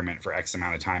environment for X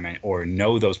amount of time, or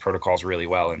know those protocols really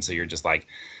well. And so you're just like,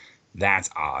 that's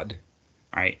odd.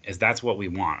 Right? That's what we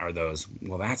want, are those,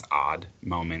 well, that's odd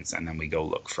moments, and then we go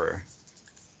look for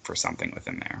something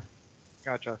within there.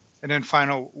 Gotcha. And then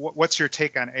final, what's your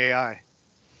take on AI?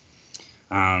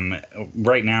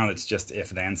 Right now, it's just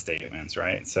if-then statements,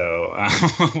 right? So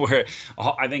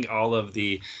I think all of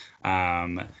the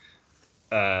I'm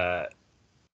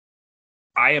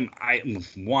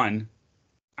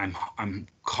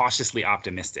cautiously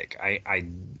optimistic. I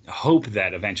hope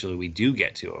that eventually we do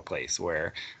get to a place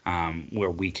where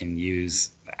we can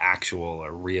use actual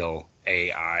or real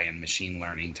AI and machine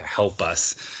learning to help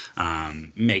us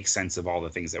make sense of all the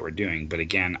things that we're doing. But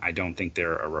again, I don't think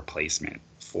they're a replacement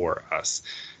for us.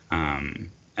 And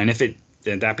if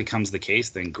that becomes the case,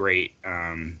 then great.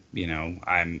 I'll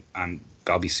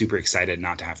be super excited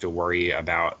not to have to worry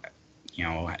about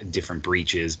different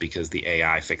breaches because the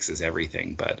AI fixes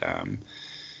everything. But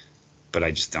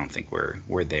I just don't think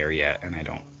we're there yet, and I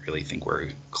don't really think we're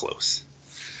close.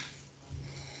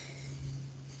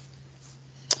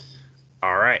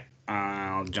 All right,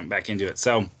 I'll jump back into it.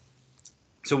 So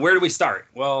where do we start?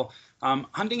 Well,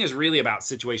 hunting is really about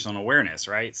situational awareness,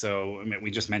 right? So we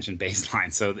just mentioned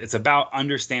baseline. So it's about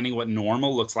understanding what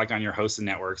normal looks like on your hosted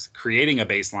networks, creating a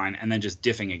baseline, and then just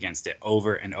diffing against it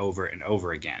over and over and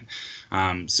over again.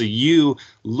 So you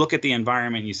look at the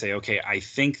environment, you say, okay, I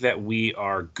think that we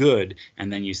are good.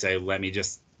 And then you say, let me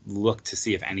just look to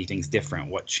see if anything's different,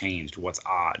 what changed, what's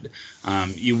odd.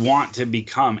 You want to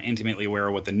become intimately aware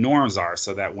of what the norms are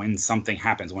so that when something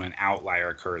happens, when an outlier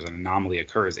occurs, an anomaly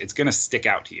occurs, it's going to stick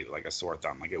out to you like a sore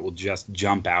thumb. Like it will just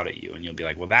jump out at you and you'll be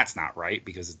like, well, that's not right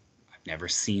because I've never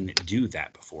seen it do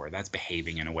that before. That's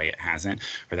behaving in a way it hasn't,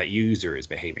 or that user is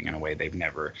behaving in a way they've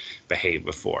never behaved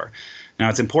before. Now,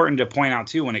 it's important to point out,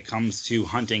 too, when it comes to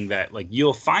hunting that like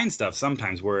you'll find stuff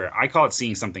sometimes where I call it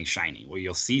seeing something shiny, where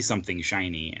you'll see something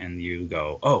shiny and you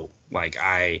go, oh, like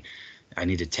I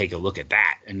need to take a look at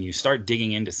that. And you start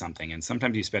digging into something. And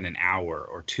sometimes you spend an hour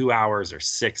or 2 hours or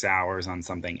 6 hours on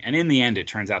something. And in the end, it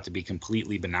turns out to be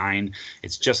completely benign.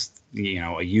 It's just,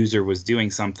 a user was doing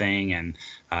something and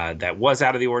that was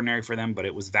out of the ordinary for them, but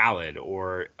it was valid.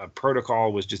 Or a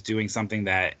protocol was just doing something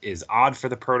that is odd for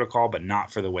the protocol, but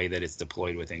not for the way that it's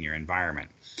deployed within your environment.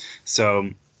 So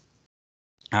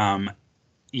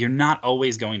you're not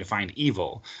always going to find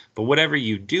evil, but whatever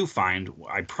you do find,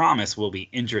 I promise, will be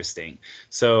interesting.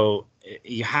 So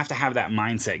you have to have that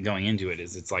mindset going into it.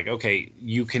 It's like, okay,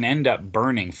 you can end up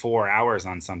burning 4 hours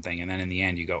on something, and then in the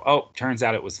end you go, oh, turns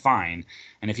out it was fine.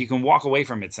 And if you can walk away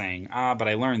from it saying, but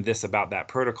I learned this about that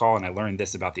protocol, and I learned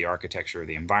this about the architecture of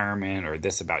the environment, or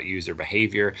this about user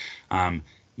behavior,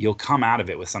 you'll come out of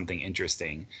it with something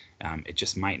interesting. It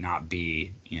just might not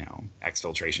be,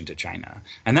 exfiltration to China.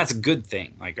 And that's a good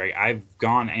thing. Like, right, I've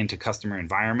gone into customer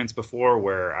environments before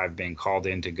where I've been called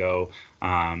in to go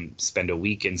spend a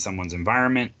week in someone's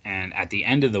environment. And at the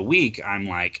end of the week, I'm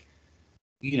like,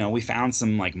 we found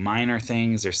some like minor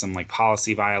things or some like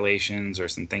policy violations or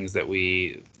some things that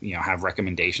we, have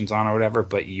recommendations on or whatever,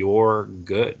 but you're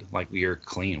good. Like you're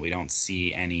clean. We don't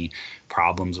see any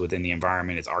problems within the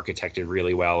environment. It's architected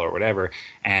really well or whatever.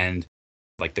 And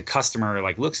like the customer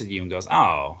like looks at you and goes,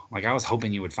 oh, like I was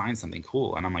hoping you would find something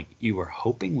cool. And I'm like, you were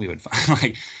hoping we would find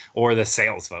like, or the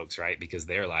sales folks, right? Because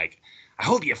they're like, I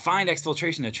hope you find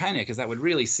exfiltration to China because that would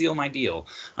really seal my deal.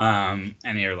 And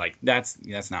you're like, that's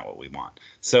not what we want.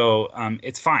 So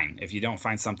it's fine if you don't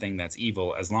find something that's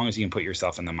evil, as long as you can put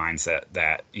yourself in the mindset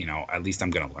that, at least I'm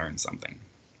going to learn something.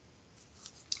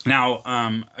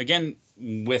 Now, again,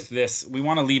 with this, we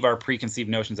want to leave our preconceived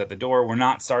notions at the door. We're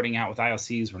not starting out with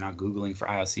IOCs. We're not Googling for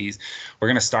IOCs. We're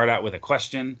going to start out with a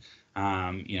question.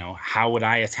 How would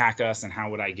I attack us and how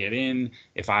would I get in?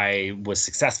 If I was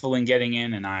successful in getting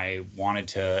in and I wanted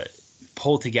to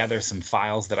pull together some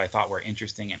files that I thought were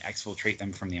interesting and exfiltrate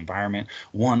them from the environment,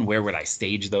 one, where would I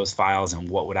stage those files and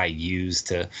what would I use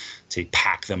to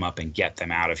pack them up and get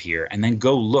them out of here? And then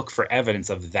go look for evidence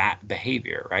of that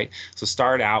behavior, right? So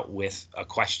start out with a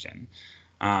question.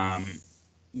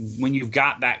 When you've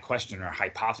got that question or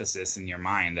hypothesis in your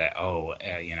mind that,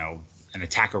 an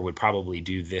attacker would probably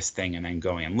do this thing and then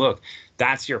go and look,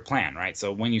 that's your plan, right?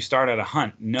 So when you start at a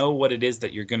hunt, know what it is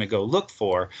that you're going to go look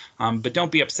for, but don't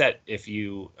be upset if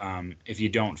you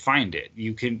don't find it.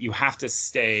 You have to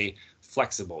stay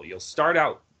flexible. You'll start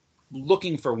out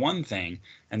looking for one thing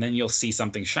and then you'll see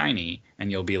something shiny and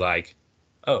you'll be like,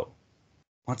 oh,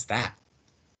 what's that?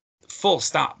 Full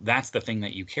stop. That's the thing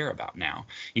that you care about now.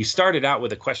 You started out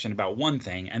with a question about one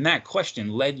thing and that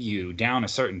question led you down a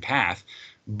certain path,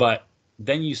 but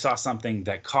then you saw something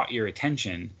that caught your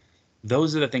attention.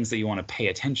 Those are the things that you want to pay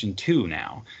attention to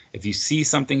now. If you see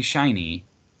something shiny,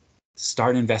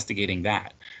 start investigating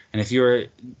that. And if you're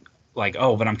like,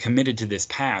 oh, but I'm committed to this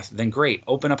path, then great,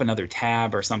 open up another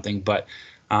tab or something. But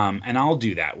And I'll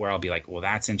do that where I'll be like, well,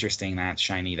 that's interesting, that's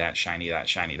shiny, that's shiny, that's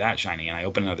shiny, that's shiny. And I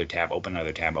open another tab, open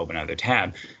another tab, open another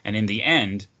tab. And in the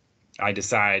end, I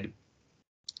decide,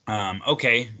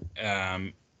 okay,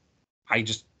 I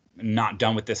just not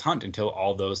done with this hunt until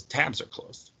all those tabs are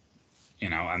closed.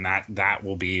 And that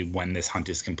will be when this hunt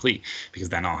is complete, because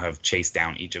then I'll have chased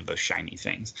down each of those shiny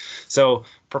things. So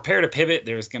prepare to pivot.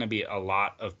 There's going to be a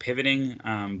lot of pivoting,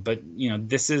 but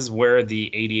this is where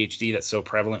the ADHD that's so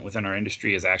prevalent within our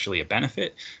industry is actually a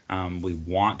benefit. We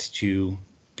want to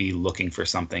be looking for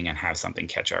something and have something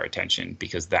catch our attention,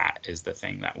 because that is the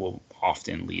thing that will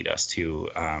often lead us to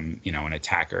an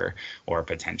attacker or a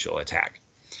potential attack.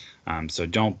 So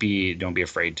don't be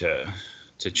afraid to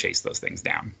chase those things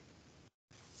down.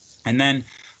 And then,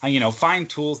 find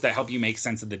tools that help you make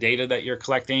sense of the data that you're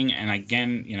collecting. And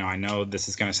again, I know this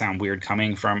is going to sound weird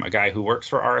coming from a guy who works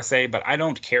for RSA, but I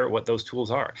don't care what those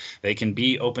tools are. They can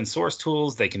be open source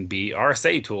tools, they can be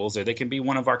RSA tools, or they can be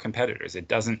one of our competitors. It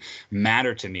doesn't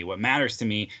matter to me. What matters to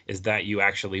me is that you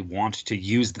actually want to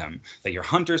use them, that your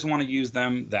hunters want to use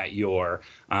them, that your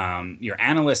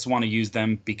analysts want to use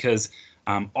them, because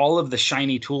all of the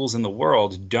shiny tools in the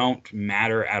world don't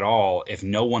matter at all if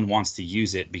no one wants to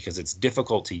use it because it's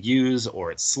difficult to use,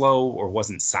 or it's slow, or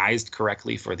wasn't sized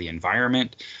correctly for the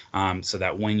environment, so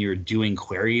that when you're doing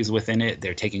queries within it,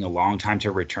 they're taking a long time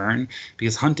to return.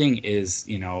 Because hunting is,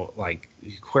 like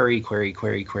query,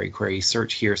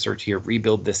 search here,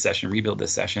 rebuild this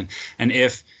session. And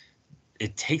if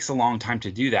it takes a long time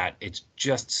to do that, it's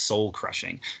just soul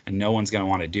crushing, and no one's going to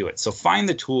want to do it. So find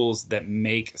the tools that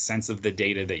make sense of the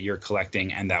data that you're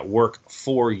collecting and that work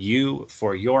for you,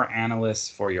 for your analysts,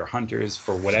 for your hunters,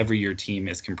 for whatever your team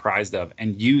is comprised of,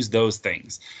 and use those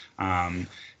things.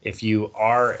 If you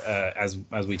are, as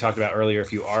we talked about earlier,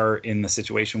 if you are in the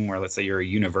situation where, let's say you're a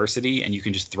university and you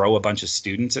can just throw a bunch of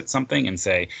students at something and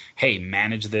say, hey,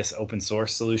 manage this open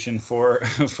source solution for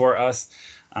us.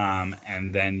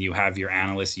 And then you have your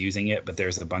analysts using it, but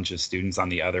there's a bunch of students on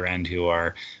the other end who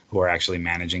are actually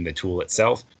managing the tool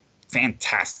itself.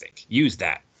 Fantastic. Use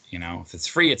that. If it's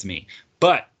free, it's me.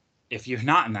 But if you're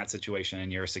not in that situation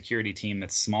and you're a security team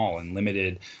that's small and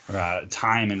limited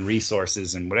time and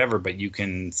resources and whatever, but you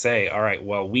can say, all right,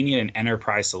 well, we need an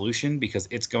enterprise solution because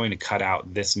it's going to cut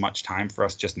out this much time for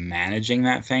us just managing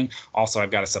that thing. Also,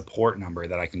 I've got a support number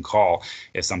that I can call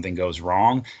if something goes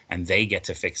wrong, and they get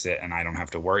to fix it and I don't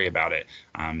have to worry about it.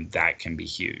 That can be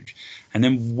huge. And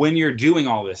then when you're doing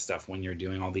all this stuff, when you're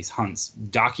doing all these hunts,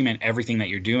 document everything that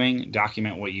you're doing,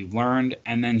 document what you've learned,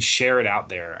 and then share it out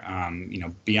there.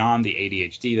 Beyond the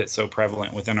ADHD that's so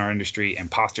prevalent within our industry,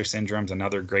 imposter syndrome's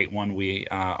another great one we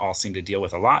all seem to deal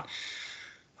with a lot.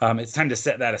 It's time to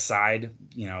set that aside,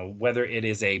 whether it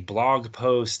is a blog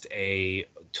post, a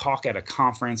talk at a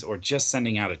conference, or just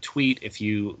sending out a tweet. If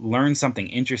you learn something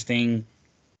interesting,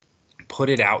 put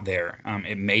it out there.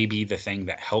 It may be the thing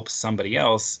that helps somebody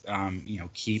else,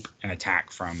 keep an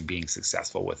attack from being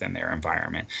successful within their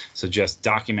environment. So just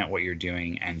document what you're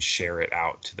doing and share it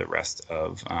out to the rest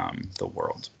of the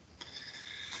world.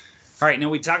 All right, now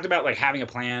we talked about like having a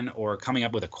plan or coming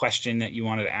up with a question that you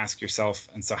wanted to ask yourself.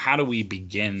 And so how do we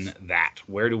begin that?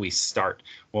 Where do we start?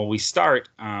 Well, we start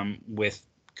with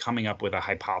coming up with a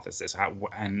hypothesis.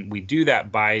 And we do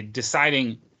that by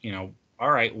deciding,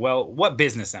 all right, well, what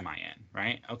business am I in,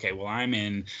 right? Okay, well, I'm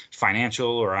in financial,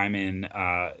 or I'm in,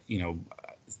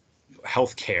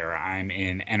 healthcare, I'm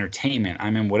in entertainment,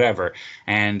 I'm in whatever.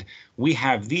 And we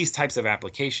have these types of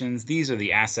applications. These are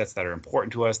the assets that are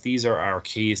important to us. These are our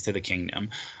keys to the kingdom.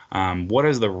 What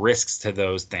are the risks to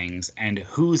those things, and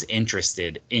who's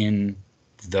interested in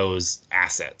those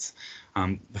assets?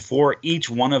 For each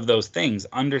one of those things,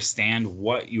 understand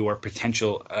what your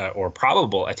potential or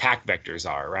probable attack vectors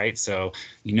are, right? So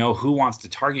who wants to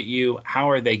target you, how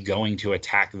are they going to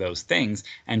attack those things,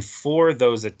 and for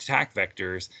those attack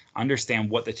vectors, understand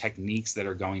what the techniques that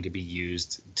are going to be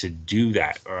used to do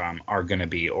that are going to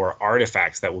be, or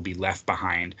artifacts that will be left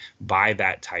behind by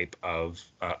that type of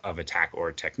attack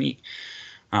or technique.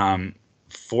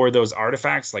 For those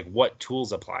artifacts, like what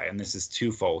tools apply, and this is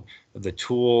twofold. The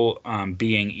tool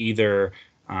being either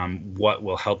what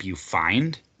will help you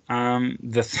find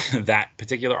that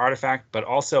particular artifact, but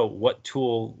also what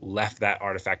tool left that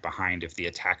artifact behind if the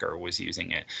attacker was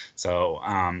using it. So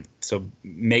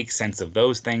make sense of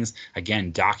those things.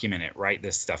 Again, document it, write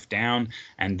this stuff down,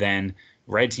 and then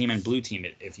red team and blue team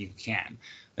it if you can.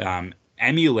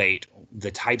 Emulate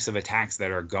the types of attacks that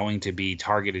are going to be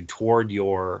targeted toward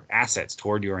your assets,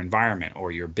 toward your environment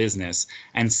or your business,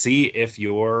 and see if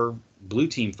your blue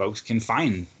team folks can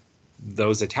find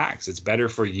those attacks. It's better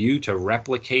for you to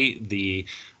replicate the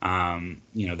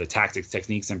the tactics,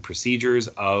 techniques, and procedures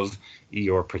of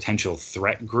your potential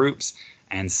threat groups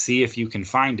and see if you can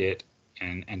find it.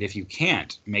 And if you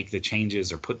can't, make the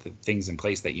changes or put the things in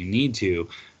place that you need to,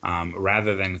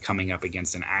 rather than coming up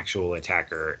against an actual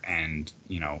attacker and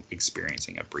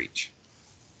experiencing a breach.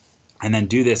 And then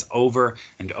do this over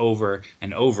and over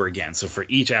and over again. So for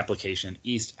each application,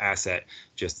 each asset,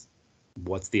 just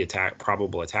what's the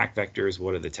probable attack vectors?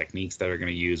 What are the techniques that are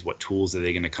going to use? What tools are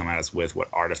they going to come at us with? What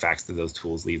artifacts do those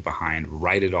tools leave behind?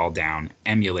 Write it all down,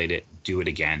 emulate it, do it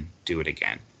again, do it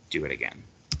again, do it again.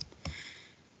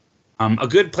 A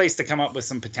good place to come up with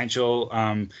some potential,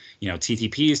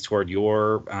 TTPs toward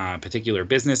your particular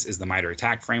business is the MITRE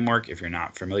ATT&CK framework. If you're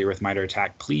not familiar with MITRE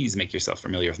ATT&CK, please make yourself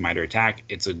familiar with MITRE ATT&CK.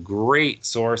 It's a great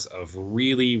source of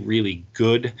really, really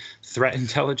good threat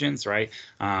intelligence, right?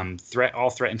 All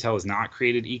threat intel is not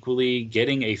created equally.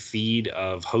 Getting a feed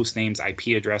of host names,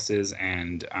 IP addresses,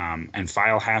 and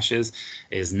file hashes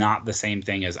is not the same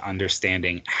thing as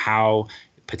understanding how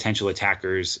potential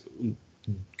attackers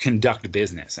conduct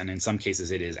business, and in some cases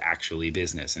it is actually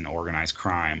business and organized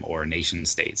crime or nation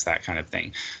states, that kind of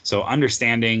thing. So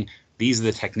understanding these are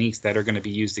the techniques that are going to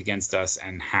be used against us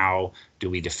and how do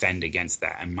we defend against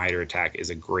that, and MITRE ATT&CK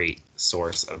is a great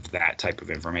source of that type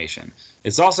of information.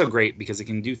 It's also great because it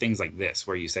can do things like this,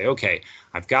 where you say, okay,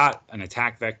 I've got an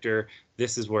attack vector,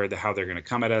 this is how they're going to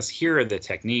come at us, here are the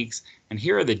techniques, and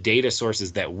here are the data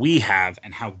sources that we have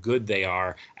and how good they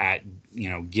are at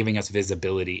giving us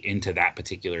visibility into that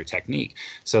particular technique.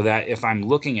 So that if I'm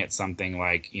looking at something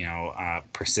like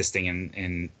persisting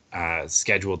in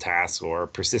scheduled tasks or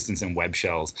persistence in web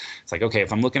shells, it's like, okay,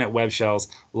 if I'm looking at web shells,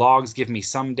 logs give me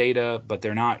some data, but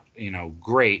they're not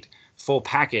great. Full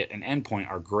packet and endpoint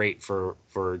are great for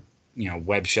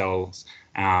web shells,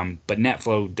 but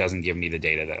NetFlow doesn't give me the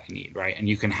data that I need, right? And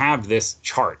you can have this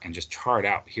chart and just chart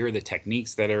out, here are the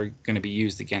techniques that are going to be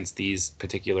used against these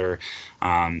particular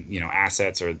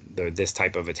assets or this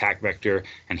type of attack vector,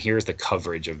 and here's the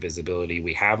coverage of visibility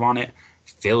we have on it.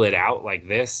 Fill it out like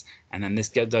this, and then this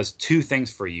does two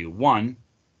things for you. One,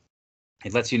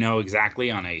 it lets you know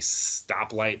exactly on a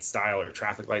stoplight style or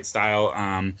traffic light style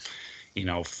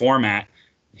format,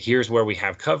 here's where we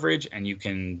have coverage, and you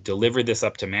can deliver this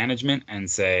up to management and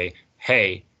say,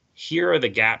 hey, here are the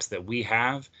gaps that we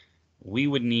have. We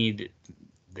would need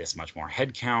this much more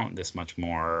headcount, this much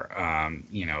more,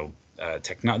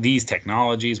 these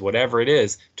technologies, whatever it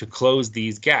is, to close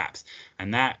these gaps.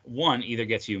 And that one either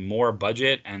gets you more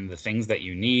budget and the things that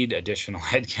you need, additional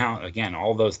headcount, again,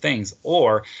 all those things,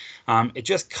 or it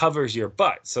just covers your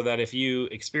butt so that if you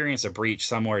experience a breach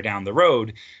somewhere down the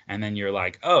road and then you're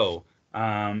like, oh,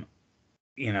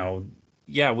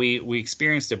 yeah, we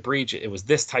experienced a breach. It was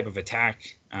this type of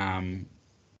attack.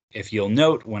 If you'll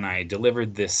note, when I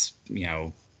delivered this,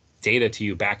 data to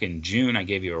you back in June, I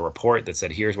gave you a report that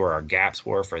said, here's where our gaps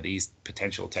were for these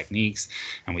potential techniques.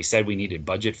 And we said we needed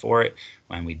budget for it,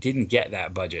 and we didn't get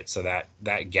that budget. So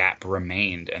that gap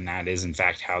remained. And that is, in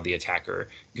fact, how the attacker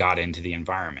got into the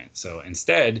environment. So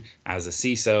instead, as a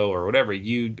CISO or whatever,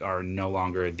 you are no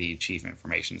longer the chief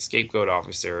information scapegoat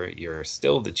officer. You're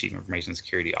still the chief information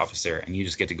security officer, and you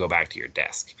just get to go back to your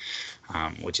desk,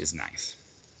 which is nice.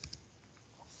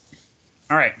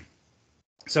 All right.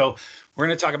 So we're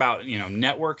going to talk about,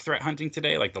 network threat hunting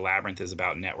today. Like the Labyrinth is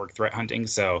about network threat hunting.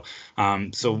 So,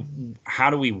 how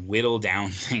do we whittle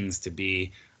down things to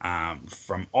be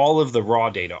from all of the raw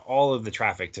data, all of the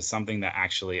traffic, to something that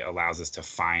actually allows us to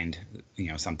find,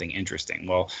 something interesting?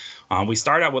 Well, we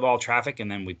start out with all traffic, and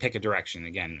then we pick a direction.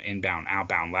 Again, inbound,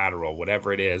 outbound, lateral,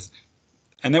 whatever it is,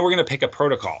 and then we're going to pick a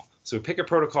protocol. So we pick a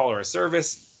protocol or a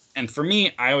service, and for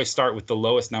me, I always start with the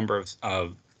lowest number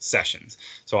of sessions.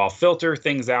 So I'll filter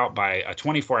things out by a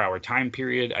 24-hour time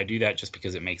period. I do that just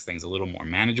because it makes things a little more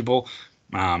manageable,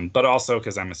 but also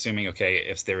because I'm assuming, okay,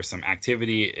 if there's some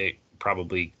activity, it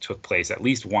probably took place at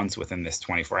least once within this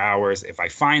 24 hours. If I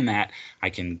find that,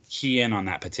 I can key in on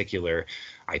that particular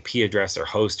IP address or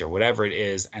host or whatever it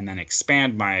is, and then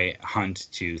expand my hunt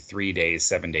to 3 days,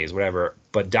 7 days, whatever,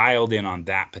 but dialed in on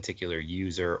that particular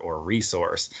user or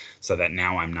resource, so that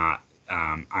now I'm not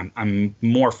I'm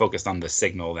more focused on the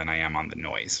signal than I am on the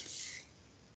noise.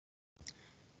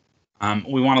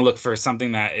 We want to look for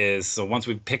something that is, so once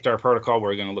we've picked our protocol,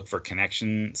 we're going to look for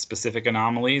connection specific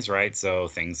anomalies, right? So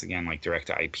things, again, like direct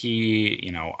to IP,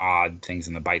 odd things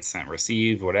in the byte sent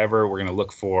received, whatever. We're going to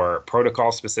look for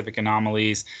protocol specific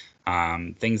anomalies,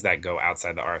 things that go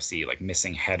outside the RFC, like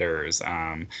missing headers,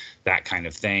 that kind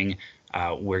of thing.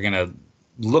 We're going to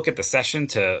look at the session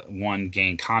to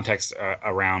gain context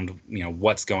around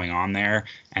what's going on there,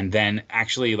 and then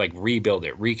actually like rebuild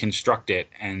it, reconstruct it,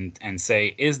 and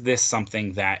say, is this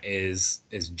something that is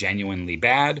genuinely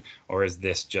bad, or is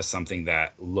this just something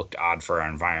that looked odd for our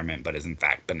environment but is in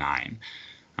fact benign?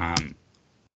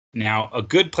 Now, a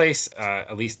good place,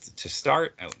 at least to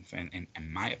start, in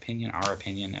my opinion, our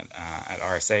opinion at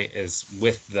RSA, is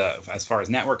with as far as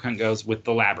network hunt goes, with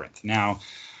the Labyrinth. Now,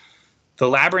 the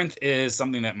Labyrinth is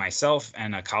something that myself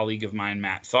and a colleague of mine,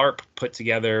 Matt Tharp, put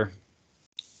together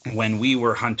when we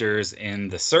were hunters in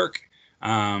the Cirque.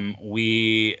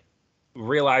 We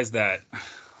realized that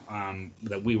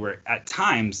we were at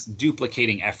times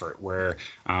duplicating effort, where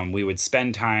we would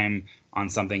spend time on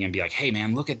something and be like, hey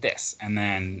man, look at this, and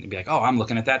then be like, oh, I'm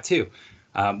looking at that too,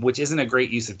 which isn't a great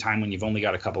use of time when you've only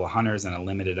got a couple of hunters and a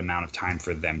limited amount of time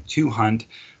for them to hunt.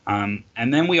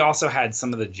 And then we also had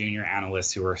some of the junior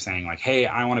analysts who were saying like, hey,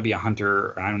 I want to be a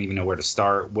hunter, and I don't even know where to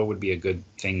start. What would be a good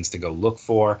things to go look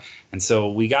for? And so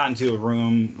we got into a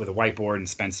room with a whiteboard and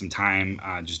spent some time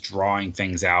just drawing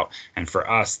things out. And for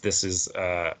us, this is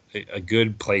a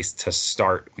good place to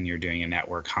start when you're doing a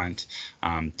network hunt,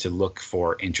 to look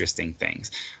for interesting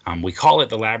things. We call it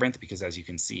the Labyrinth because, as you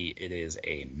can see, it is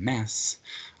a mess,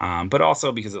 but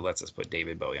also because it lets us put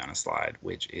David Bowie on a slide,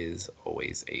 which is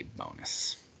always a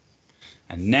bonus.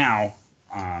 And now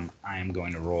I am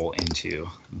going to roll into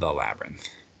the Labyrinth.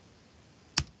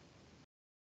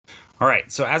 All right,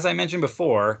 so as I mentioned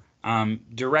before,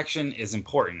 direction is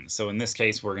important. So in this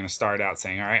case, we're going to start out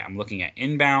saying, all right, I'm looking at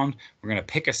inbound. We're going to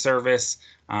pick a service.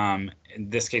 In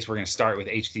this case, we're going to start with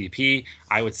HTTP.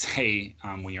 I would say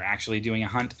when you're actually doing a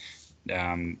hunt,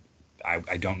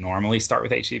 I don't normally start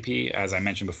with HTTP. As I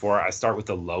mentioned before, I start with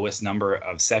the lowest number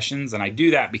of sessions, and I do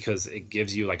that because it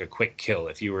gives you like a quick kill.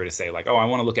 If you were to say like, oh, I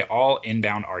want to look at all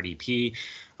inbound RDP,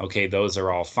 okay, those are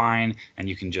all fine, and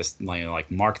you can just like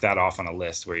mark that off on a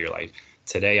list where you're like,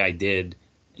 today I did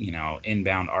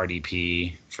inbound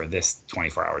RDP for this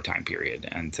 24-hour time period,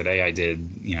 and today I did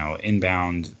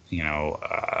inbound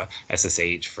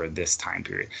SSH for this time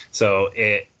period. So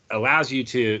it allows you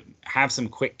to have some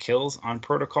quick kills on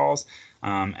protocols,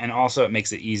 and also it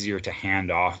makes it easier to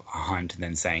hand off a hunt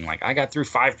than saying like, I got through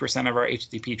 5% of our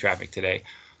HTTP traffic today.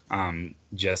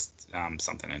 Just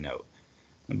something to note.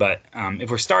 But if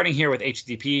we're starting here with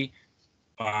HTTP,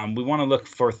 we want to look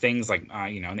for things like in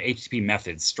the HTTP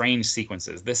methods, strange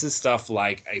sequences. This is stuff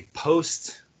like a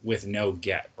post with no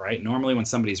get, right? Normally when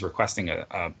somebody's requesting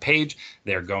a page,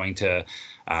 they're going to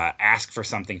ask for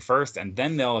something first, and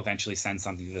then they'll eventually send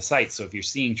something to the site. So if you're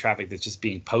seeing traffic that's just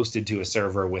being posted to a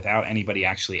server without anybody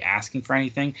actually asking for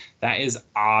anything, that is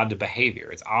odd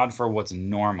behavior. It's odd for what's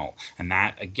normal. And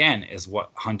that, again, is what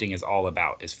hunting is all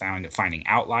about, is finding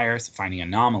outliers, finding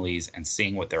anomalies, and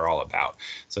seeing what they're all about.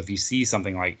 So if you see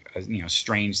something like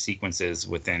strange sequences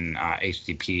within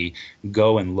HTTP,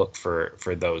 go and look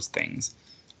for those things.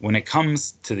 When it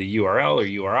comes to the URL or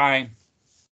URI,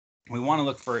 we want to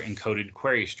look for encoded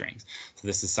query strings. So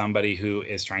this is somebody who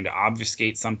is trying to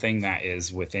obfuscate something that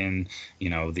is within, the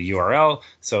URL.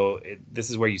 So this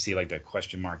is where you see like the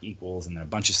question mark equals and a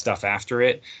bunch of stuff after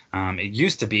it. It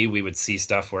used to be we would see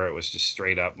stuff where it was just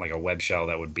straight up like a web shell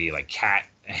that would be like cat,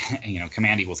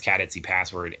 command equals cat etsy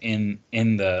password in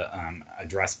the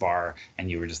address bar, and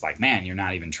you were just like, man, you're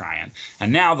not even trying.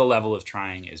 And now the level of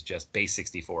trying is just base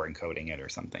 64 encoding it or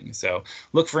something. So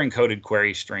look for encoded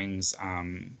query strings.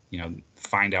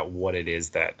 Find out what it is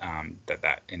that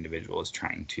that individual is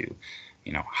trying to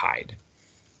hide.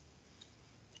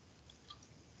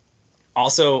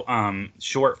 Also,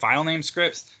 short file name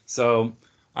scripts. So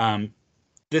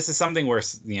this is something where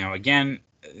again,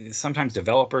 sometimes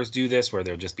developers do this where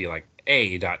they'll just be like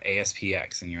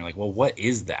a.aspx, and you're like, well, what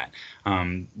is that?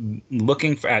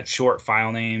 Looking at short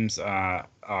file names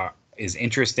is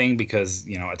interesting because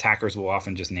attackers will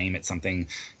often just name it something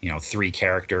 3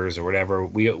 characters or whatever.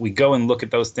 We go and look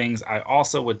at those things. I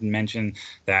also would mention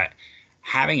that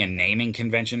having a naming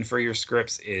convention for your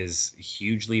scripts is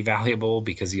hugely valuable,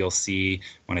 because you'll see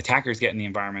when attackers get in the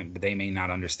environment, they may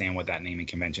not understand what that naming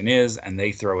convention is, and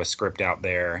they throw a script out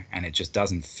there and it just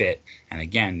doesn't fit. And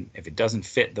again, if it doesn't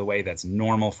fit the way that's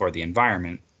normal for the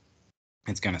environment,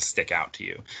 it's going to stick out to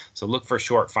you. So look for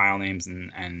short file names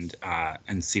and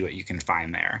see what you can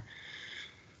find there.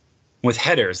 With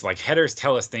headers, headers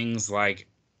tell us things like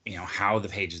how the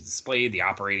page is displayed, the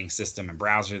operating system and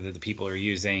browser that the people are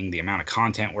using, the amount of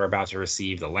content we're about to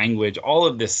receive, the language. All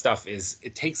of this stuff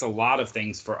it takes a lot of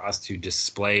things for us to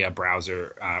display a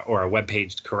browser or a web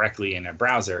page correctly in a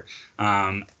browser.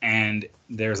 And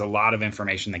there's a lot of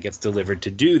information that gets delivered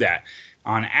to do that.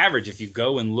 on average, if you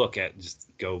go and look at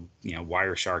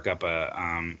Wireshark up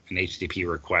an HTTP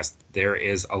request, there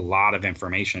is a lot of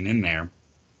information in there,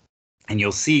 and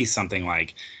you'll see something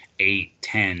like 8,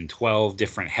 10, 12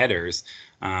 different headers.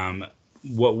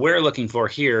 What we're looking for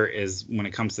here is, when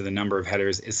it comes to the number of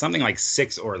headers, is something like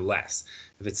 6 or less.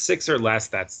 If it's 6 or less,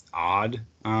 that's odd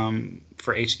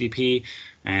for HTTP.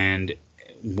 And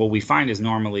what we find is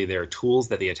normally they're tools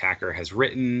that the attacker has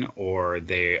written, or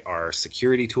they are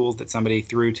security tools that somebody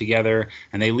threw together,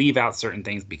 and they leave out certain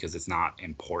things because it's not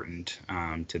important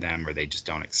to them, or they just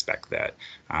don't expect that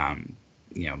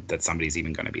that somebody's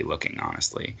even going to be looking,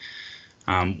 honestly.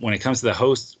 When it comes to the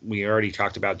host, we already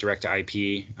talked about direct to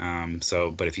IP.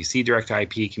 But if you see direct to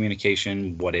IP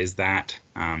communication, what is that?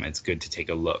 It's good to take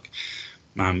a look.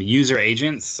 User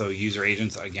agents. So user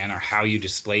agents, again, are how you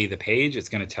display the page. It's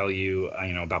going to tell you,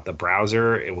 about the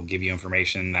browser. It will give you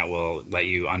information that will let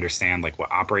you understand like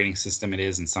what operating system it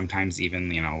is, and sometimes even,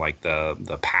 like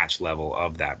the patch level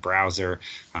of that browser,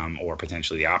 or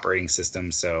potentially the operating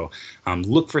system. So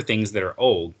look for things that are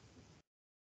old.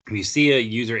 If you see a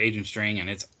user agent string and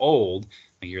it's old,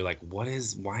 you're like, why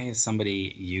is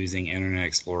somebody using Internet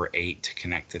Explorer 8 to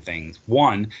connect to things?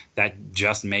 One, that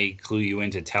just may clue you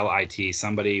into tell IT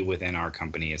somebody within our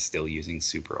company is still using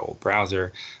super old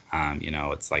browser.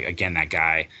 It's like, again, that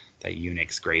guy, that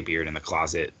Unix graybeard in the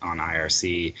closet on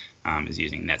IRC is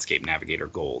using Netscape Navigator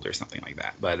Gold or something like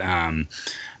that.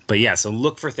 But yeah, so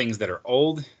look for things that are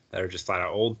old, that are just flat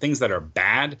out old. Things that are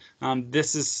bad,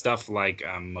 this is stuff like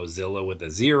Mozilla with a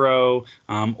 0,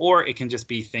 or it can just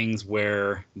be things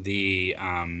where the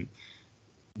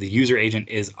user agent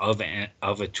is of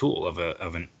a tool,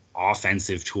 of an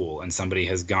offensive tool, and somebody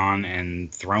has gone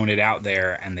and thrown it out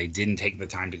there and they didn't take the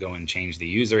time to go and change the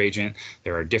user agent.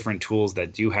 There are different tools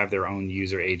that do have their own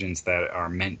user agents that are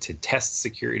meant to test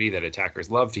security that attackers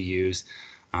love to use.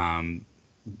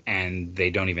 And they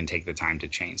don't even take the time to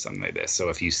change something like this. So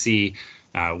if you see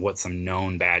what some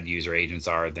known bad user agents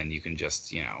are, then you can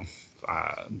just,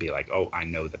 be like, oh, I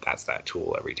know that's that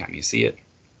tool every time you see it.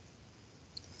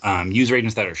 User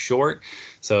agents that are short.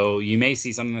 So you may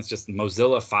see something that's just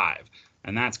Mozilla 5,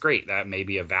 and that's great. That may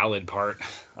be a valid part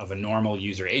of a normal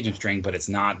user agent string, but it's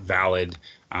not valid.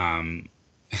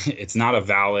 It's not a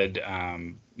valid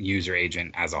user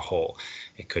agent as a whole.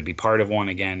 It could be part of one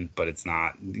again, but it's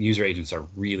not. User agents are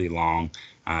really long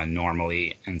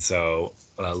normally, and so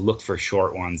look for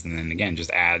short ones, and then again,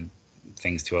 just add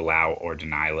things to allow or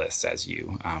deny lists as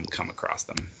you come across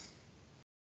them.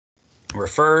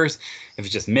 Refers, if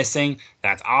it's just missing,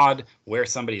 that's odd. Where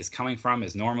somebody is coming from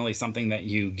is normally something that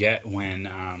you get when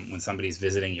somebody's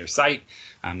visiting your site.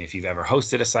 If you've ever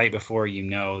hosted a site before, you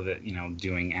know that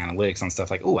doing analytics on stuff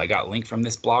like, oh, I got a link from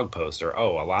this blog post, or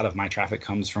oh, a lot of my traffic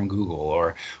comes from Google,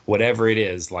 or whatever it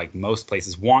is. Like, most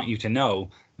places want you to know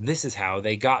this is how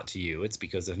they got to you. It's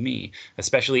because of me,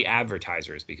 especially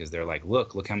advertisers, because they're like,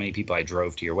 look how many people I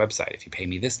drove to your website. If you pay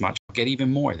me this much, I'll get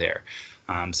even more there.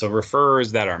 So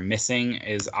referrers that are missing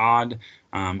is odd,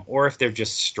 or if they're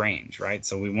just strange, right?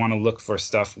 So we want to look for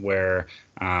stuff where,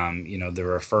 the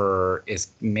referrer is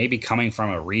maybe coming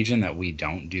from a region that we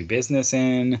don't do business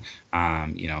in.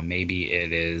 Maybe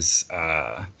it is,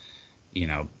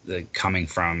 coming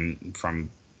from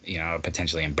a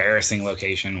potentially embarrassing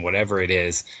location, whatever it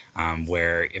is,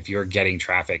 where if you're getting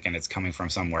traffic and it's coming from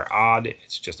somewhere odd,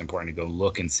 it's just important to go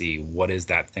look and see what is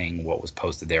that thing, what was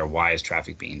posted there, why is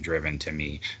traffic being driven to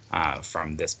me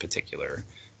from this particular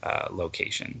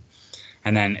location.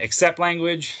 And then accept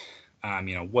language.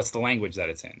 What's the language that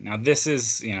it's in? Now, this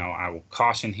is, I will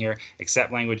caution here,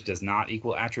 accept language does not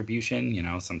equal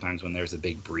attribution. Sometimes when there's a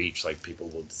big breach, like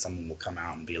someone will come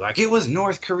out and be like, it was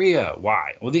North Korea.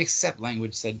 Why? Well, the accept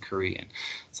language said Korean.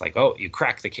 It's like, oh, you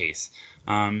cracked the case.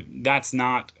 That's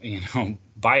not,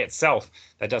 by itself,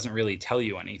 that doesn't really tell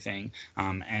you anything.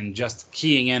 And just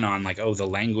keying in on like, oh, the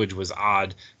language was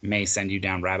odd may send you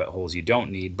down rabbit holes you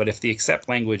don't need. But if the accept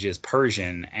language is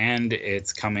Persian and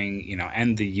it's coming,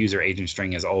 and the user agent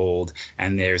string is old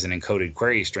and there's an encoded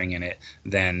query string in it,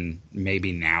 then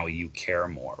maybe now you care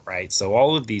more, right? So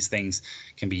all of these things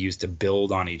can be used to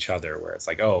build on each other, where it's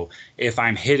like, oh, if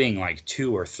I'm hitting like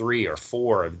 2 or 3 or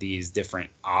 4 of these different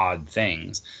odd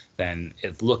things, then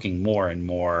it's looking more and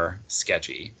more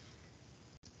sketchy.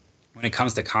 When it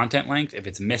comes to content length, if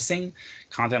it's missing,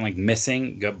 content length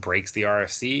missing breaks the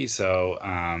RFC. So,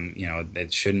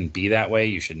 it shouldn't be that way.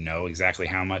 You should know exactly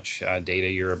how much data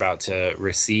you're about to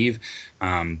receive.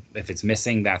 If it's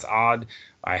missing, that's odd.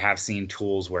 I have seen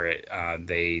tools where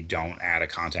they don't add a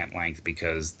content length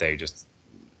because they just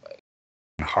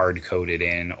hard coded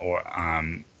in, or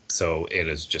so it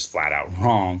is just flat out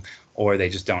wrong, or they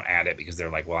just don't add it because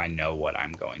they're like, well, I know what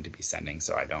I'm going to be sending,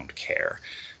 so I don't care.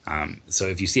 So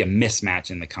if you see a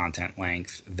mismatch in the content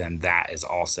length, then that is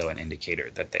also an indicator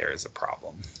that there is a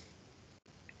problem.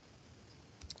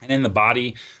 And in the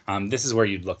body, this is where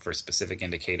you'd look for specific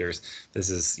indicators. This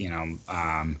is,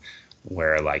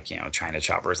 where like, China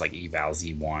choppers like eval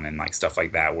Z1 and like stuff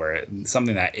like that, where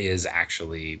something that is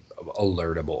actually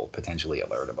alertable, potentially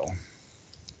alertable.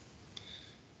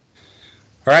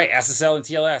 All right, SSL and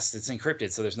TLS, it's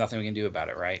encrypted, so there's nothing we can do about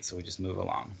it, right? So we just move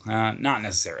along. Not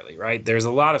necessarily, right? There's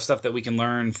a lot of stuff that we can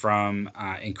learn from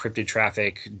encrypted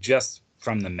traffic just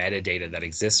from the metadata that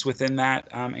exists within that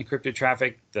encrypted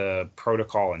traffic, the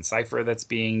protocol and cipher that's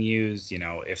being used.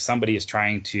 If somebody is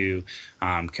trying to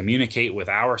communicate with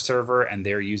our server and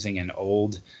they're using an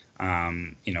old,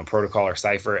 protocol or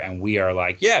cipher, and we are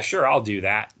like, yeah, sure, I'll do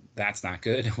that. That's not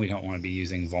good. We don't want to be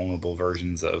using vulnerable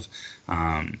versions of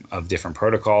different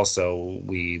protocols. So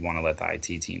we want to let the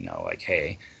IT team know, like,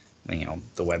 hey,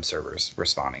 the web server's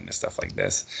responding to stuff like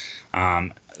this.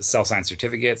 Self-signed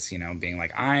certificates, being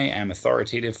like, I am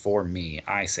authoritative for me.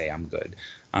 I say I'm good.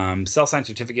 Self-signed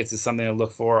certificates is something to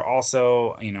look for.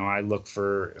 Also, I look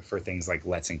for things like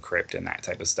Let's Encrypt and that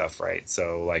type of stuff, right?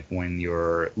 So like when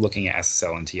you're looking at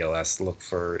SSL and TLS, look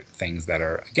for things that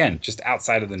are, again, just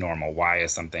outside of the normal. Why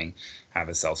does something have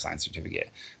a self-signed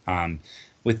certificate?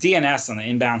 With DNS on the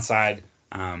inbound side,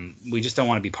 we just don't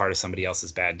want to be part of somebody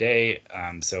else's bad day.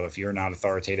 So if you're not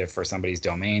authoritative for somebody's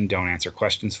domain, don't answer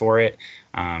questions for it.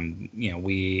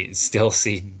 We still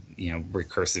see,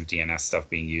 recursive DNS stuff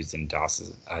being used in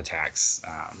DOS attacks,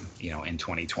 in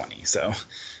 2020. So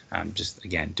just,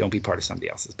 again, don't be part of somebody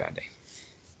else's bad day.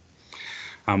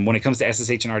 When it comes to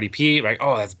SSH and RDP, like,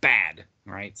 oh, that's bad,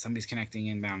 right? Somebody's connecting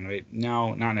inbound, right?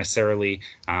 No, not necessarily.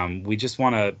 We just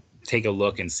want to take a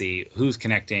look and see who's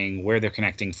connecting, where they're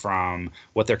connecting from,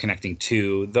 what they're connecting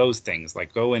to, those things.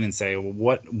 Like go in and say,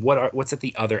 well, what's at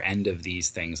the other end of these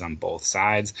things on both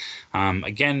sides?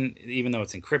 Again, even though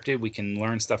it's encrypted, we can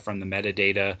learn stuff from the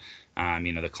metadata.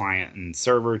 The client and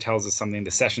server tells us something. The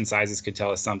session sizes could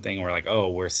tell us something. We're like, oh,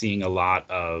 we're seeing a lot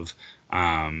of,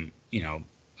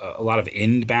 a lot of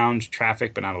inbound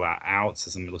traffic, but not a lot out.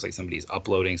 So it looks like somebody's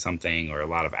uploading something, or a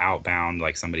lot of outbound,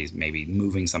 like somebody's maybe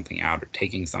moving something out or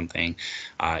taking something.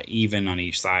 Even on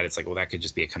each side, it's like, well, that could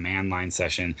just be a command line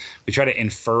session. We try to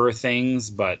infer things,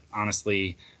 but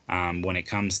honestly, when it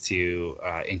comes to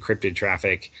encrypted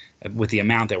traffic, with the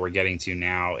amount that we're getting to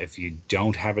now, if you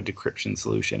don't have a decryption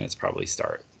solution, it's probably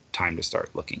time to start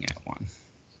looking at one.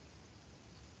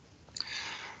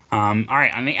 All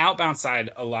right, on the outbound side,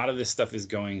 a lot of this stuff is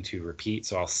going to repeat,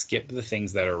 so I'll skip the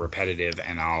things that are repetitive,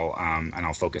 and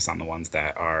I'll focus on the ones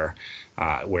that are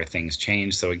where things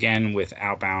change. So again, with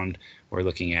outbound, we're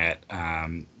looking at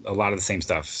a lot of the same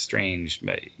stuff: strange,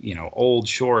 old,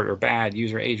 short, or bad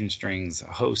user agent strings,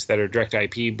 hosts that are direct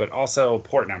IP, but also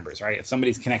port numbers, right? If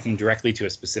somebody's connecting directly to a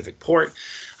specific port,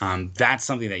 that's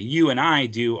something that you and I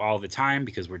do all the time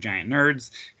because we're giant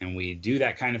nerds and we do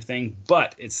that kind of thing.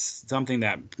 But it's something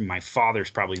that my father's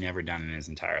probably never done in his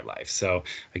entire life. So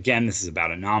again, this is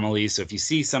about anomalies. So if you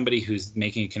see somebody who's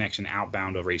making a connection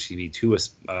outbound over HTTP to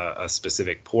a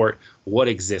specific port, what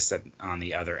exists on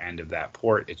the other end of that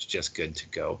port? It's just good to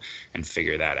go and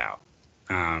figure that out.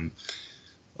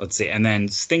 Let's see. And then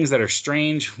things that are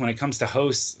strange when it comes to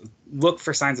hosts, look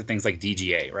for signs of things like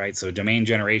DGA, right? So domain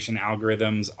generation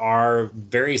algorithms are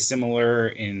very similar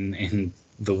in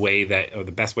the way that, or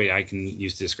the best way I can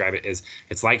use to describe it is,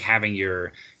 it's like having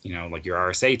your, like your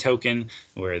RSA token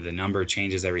where the number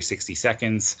changes every 60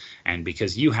 seconds. And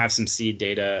because you have some seed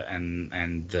data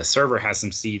and the server has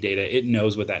some seed data, it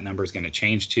knows what that number is going to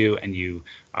change to. And you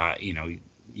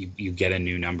get a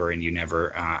new number and you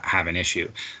never have an issue.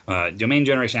 Domain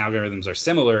generation algorithms are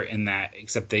similar in that,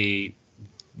 except they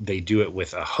do it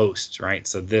with a host, right?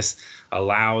 So this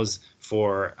allows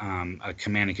for a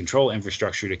command and control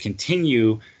infrastructure to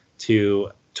continue to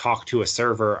talk to a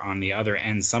server on the other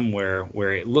end somewhere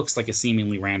where it looks like a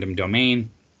seemingly random domain.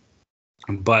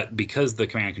 But because the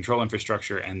command and control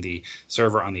infrastructure and the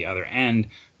server on the other end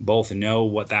both know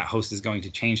what that host is going to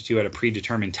change to at a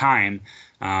predetermined time,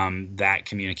 that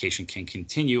communication can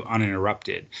continue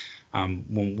uninterrupted.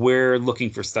 When we're looking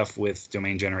for stuff with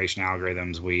domain generation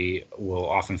algorithms, we will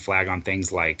often flag on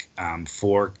things like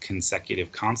 4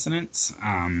 consecutive consonants.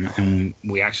 And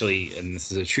we actually, and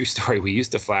this is a true story, we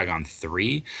used to flag on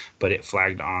 3, but it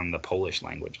flagged on the Polish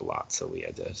language a lot, so we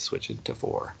had to switch it to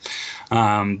 4.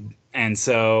 And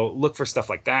so look for stuff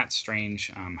like that,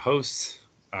 strange hosts.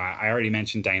 I already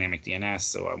mentioned dynamic DNS,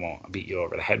 so I won't beat you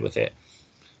over the head with it.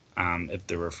 If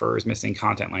the refer is missing,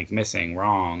 content length missing,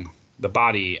 wrong, the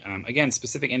body. Again,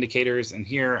 specific indicators, and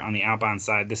here on the outbound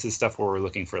side, this is stuff where we're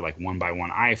looking for like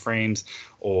 1x1 iframes,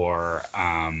 or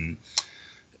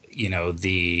you know,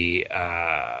 the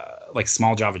like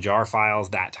small Java jar files,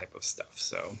 that type of stuff.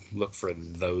 So look for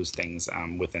those things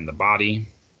within the body.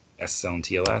 SSL and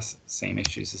TLS, same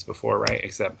issues as before, right?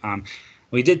 Except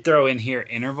we did throw in here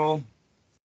interval.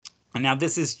 And now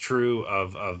this is true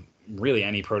of really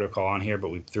any protocol on here, but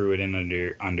we threw it in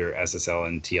under SSL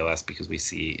and TLS because we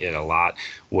see it a lot,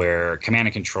 where command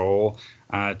and control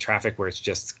traffic, where it's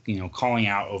just, you know, calling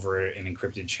out over an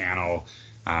encrypted channel,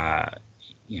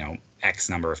 you know,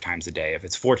 X number of times a day. If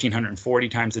it's 1440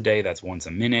 times a day, that's once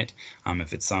a minute.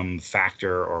 If it's some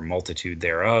factor or multitude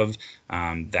thereof,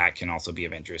 that can also be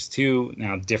of interest too.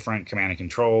 Now, different command and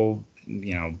control,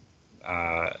 you know,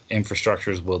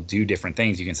 infrastructures will do different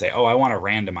things. You can say, oh, I want to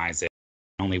randomize it.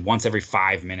 Only once every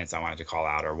 5 minutes I want it to call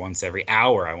out, or once every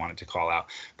hour I want it to call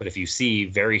out. But if you see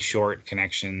very short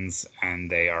connections and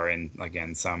they are in,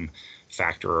 again, some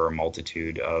factor or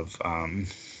multitude of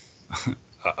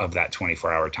that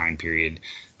 24-hour time period,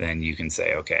 then you can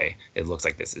say, okay, it looks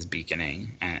like this is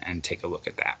beaconing, and take a look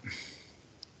at that.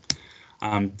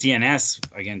 DNS,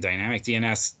 again, dynamic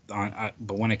DNS,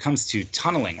 but when it comes to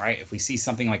tunneling, right, if we see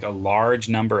something like a large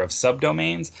number of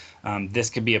subdomains, this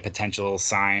could be a potential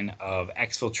sign of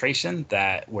exfiltration,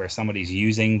 that where somebody's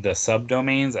using the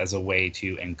subdomains as a way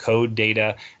to encode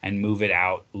data and move it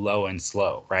out low and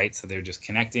slow, right? So they're just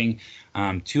connecting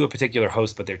to a particular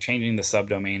host, but they're changing the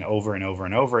subdomain over and over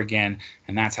and over again,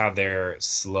 and that's how they're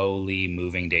slowly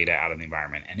moving data out of the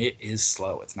environment. And it is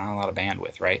slow. It's not a lot of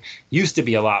bandwidth, right? Used to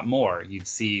be a lot more. You'd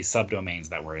see subdomains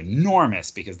that were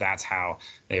enormous because that's how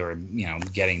they were, you know,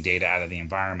 getting data out of the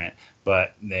environment.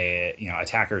 But they, you know,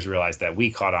 attackers realized that we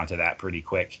caught onto that pretty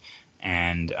quick,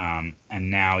 and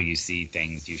now you see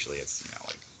things. Usually, it's, you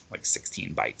know, like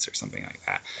 16 bytes or something like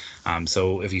that.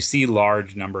 So if you see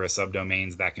large number of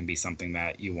subdomains, that can be something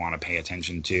that you want to pay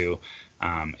attention to.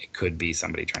 It could be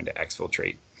somebody trying to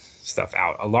exfiltrate stuff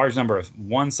out. A large number of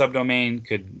one subdomain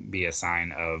could be a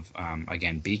sign of,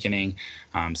 again, beaconing.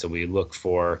 So we look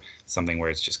for something where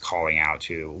it's just calling out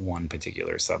to one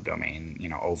particular subdomain, you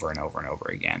know, over and over and over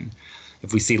again.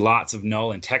 If we see lots of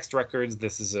null and text records,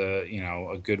 this is a, you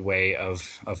know, a good way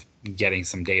of getting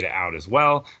some data out as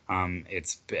well.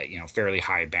 It's, you know, fairly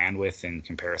high bandwidth in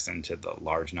comparison to the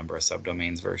large number of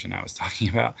subdomains version I was talking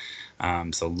about.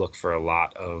 So look for a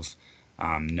lot of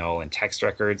null and text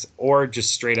records, or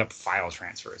just straight up file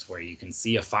transfers where you can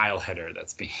see a file header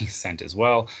that's being sent as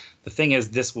well. The thing is,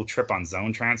 this will trip on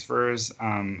zone transfers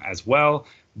as well.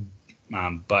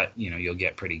 But, you know, you'll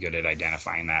get pretty good at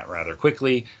identifying that rather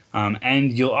quickly.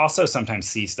 And you'll also sometimes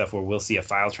see stuff where we'll see a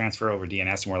file transfer over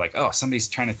DNS and we're like, oh, somebody's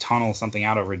trying to tunnel something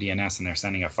out over DNS and they're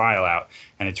sending a file out.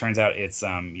 And it turns out it's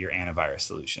your antivirus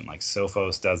solution. Like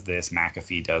Sophos does this,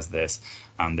 McAfee does this.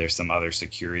 There's some other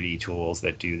security tools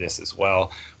that do this as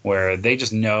well, where they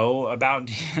just know about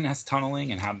DNS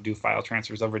tunneling and how to do file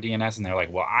transfers over DNS. And they're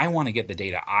like, well, I want to get the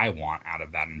data I want out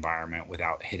of that environment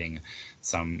without hitting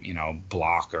some, you know,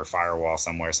 block or firewall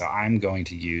somewhere. So I'm going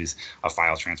to use a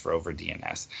file transfer over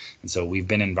DNS. And so we've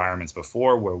been in environments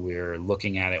before where we're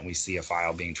looking at it and we see a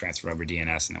file being transferred over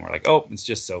DNS, and then we're like, oh, it's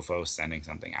just Sophos sending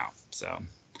something out. So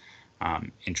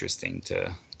interesting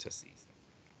to see.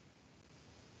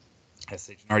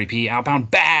 SSH and RDP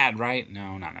outbound bad, right?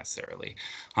 No, not necessarily.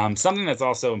 Something that's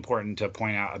also important to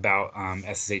point out about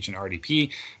SSH and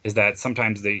RDP is that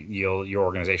sometimes your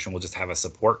organization will just have a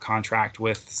support contract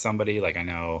with somebody. Like I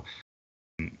know,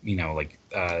 you know, like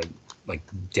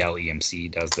Dell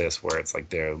EMC does this, where it's like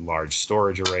their large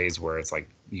storage arrays, where it's like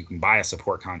you can buy a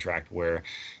support contract where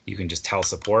you can just tell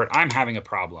support, I'm having a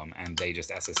problem, and they just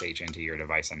SSH into your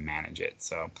device and manage it.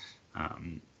 So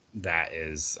that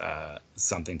is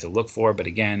something to look for. But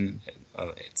again,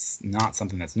 it's not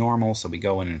something that's normal. So we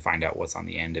go in and find out what's on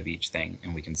the end of each thing,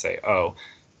 and we can say, oh,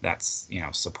 that's, you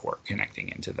know, support connecting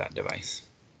into that device.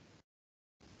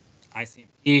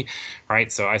 ICMP, right?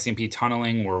 So ICMP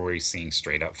tunneling, where we're seeing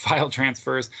straight up file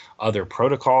transfers, other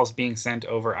protocols being sent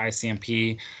over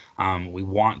ICMP. We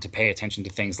want to pay attention to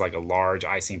things like a large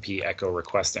ICMP echo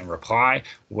request and reply,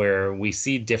 where we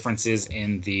see differences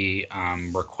in the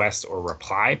request or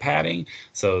reply padding.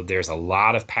 So there's a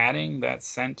lot of padding that's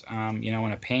sent, you know,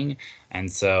 in a ping. And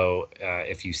so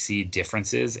if you see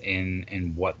differences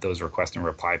in what those request and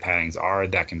reply paddings are,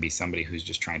 that can be somebody who's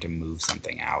just trying to move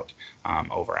something out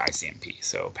over ICMP.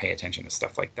 So pay attention to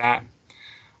stuff like that.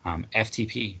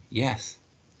 FTP, yes.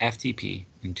 FTP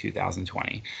in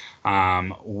 2020.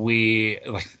 We,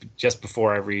 like, just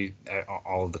before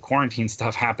all of the quarantine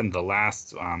stuff happened, the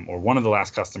last or one of the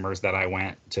last customers that I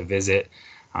went to visit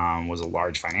was a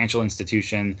large financial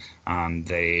institution.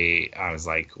 I was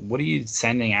like, what are you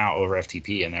sending out over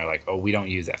FTP? And they're like, oh, we don't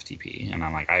use FTP. And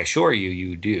I'm like, I assure you,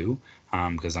 you do,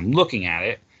 because I'm looking at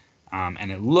it.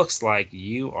 And it looks like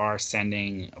you are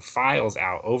sending files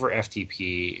out over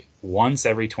FTP once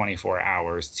every 24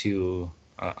 hours to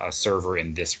a server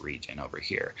in this region over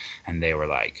here. And they were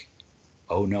like,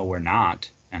 oh, no, we're not.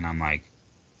 And I'm like,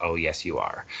 oh, yes, you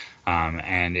are.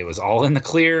 And it was all in the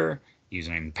clear,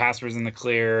 username and passwords in the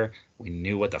clear. We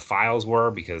knew what the files were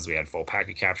because we had full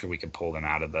packet capture. We could pull them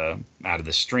out of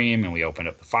the stream, and we opened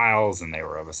up the files, and they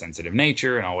were of a sensitive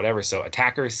nature and all whatever. So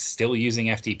attackers still using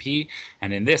FTP,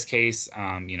 and in this case,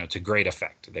 to great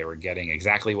effect. They were getting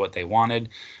exactly what they wanted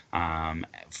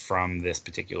from this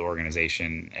particular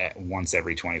organization once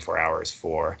every 24 hours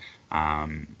for.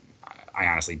 I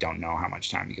honestly don't know how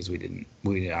much time because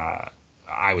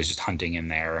I was just hunting in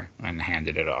there and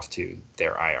handed it off to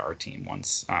their IR team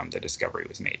once the discovery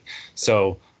was made.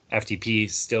 So FTP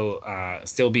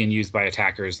still being used by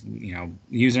attackers.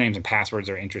 Usernames and passwords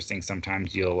are interesting.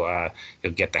 Sometimes you'll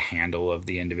get the handle of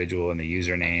the individual and the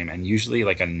username, and usually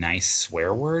like a nice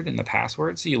swear word in the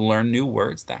password. So you learn new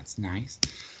words. That's nice.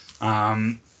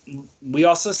 We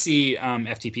also see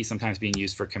FTP sometimes being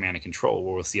used for command and control,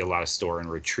 where we'll see a lot of store and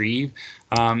retrieve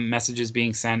messages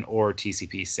being sent, or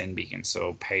TCP SYN beacons.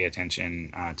 So pay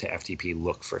attention to FTP,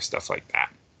 look for stuff like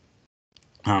that.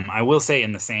 I will say,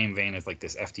 in the same vein as like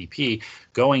this FTP,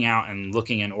 going out and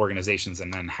looking in organizations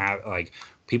and then have like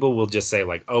people will just say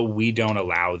like, oh, we don't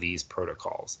allow these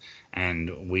protocols,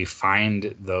 and we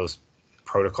find those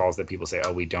protocols that people say,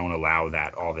 oh, we don't allow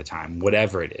that all the time,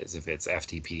 whatever it is, if it's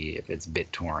FTP, if it's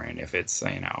BitTorrent, if it's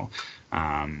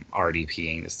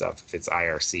RDPing the stuff, if it's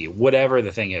IRC, whatever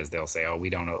the thing is, they'll say, oh, we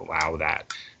don't allow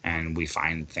that, and we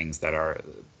find things that are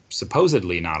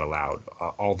supposedly not allowed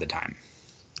all the time.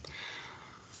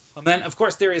 And then, of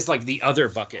course, there is like the other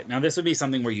bucket. Now, this would be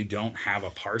something where you don't have a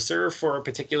parser for a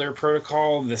particular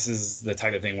protocol. This is the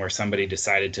type of thing where somebody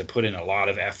decided to put in a lot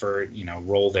of effort,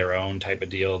 roll their own type of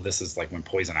deal. This is like when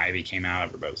Poison Ivy came out.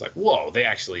 Everybody was like, whoa, they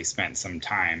actually spent some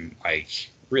time like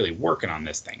really working on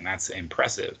this thing. That's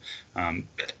impressive. And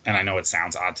I know it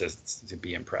sounds odd to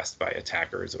be impressed by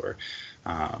attackers or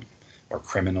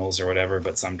criminals or whatever,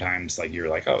 but sometimes like you're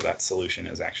like, oh, that solution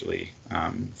is actually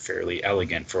fairly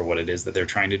elegant for what it is that they're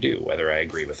trying to do, whether I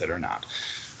agree with it or not.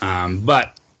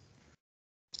 But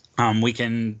we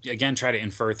can again try to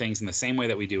infer things in the same way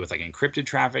that we do with like encrypted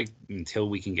traffic until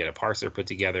we can get a parser put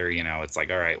together. It's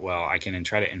like, all right, well, I can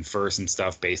try to infer some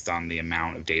stuff based on the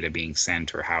amount of data being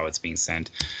sent or how it's being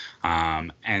sent.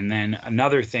 And then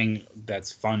another thing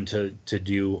that's fun to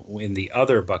do in the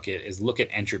other bucket is look at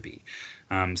entropy.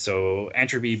 So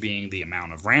entropy being the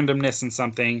amount of randomness in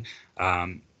something.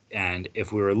 And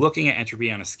if we were looking at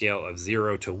entropy on a scale of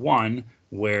 0 to 1,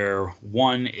 where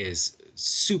 1 is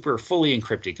super fully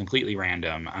encrypted, completely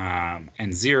random,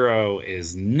 and 0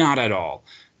 is not at all,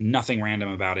 nothing random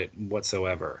about it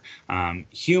whatsoever.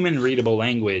 Human readable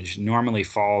language normally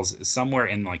falls somewhere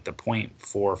in like the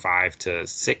 0.45 to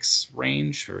 6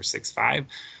 range, or 6.5.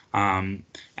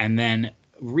 And then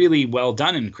really well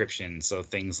done encryption, so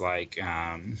things like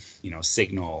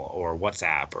Signal or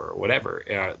WhatsApp or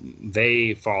whatever,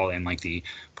 they fall in like the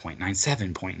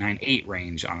 0.97, 0.98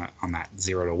 range on that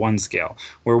 0 to 1 scale.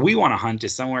 Where we want to hunt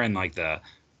is somewhere in like the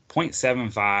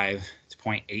 0.75 to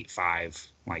 0.85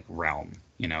 like realm,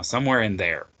 somewhere in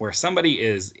there, where somebody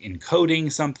is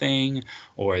encoding something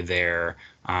or they're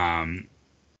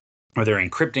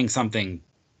encrypting something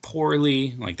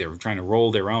poorly, like they're trying to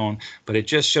roll their own, but it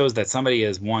just shows that somebody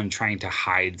is trying to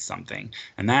hide something,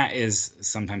 and that is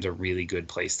sometimes a really good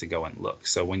place to go and look.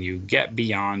 So when you get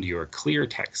beyond your clear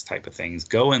text type of things,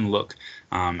 go and look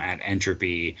at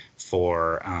entropy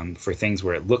for things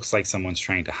where it looks like someone's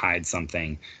trying to hide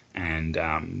something, and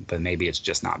but maybe it's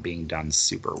just not being done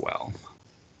super well.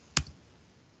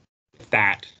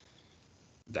 That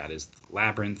is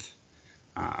Labyrinth.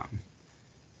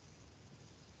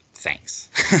 Thanks.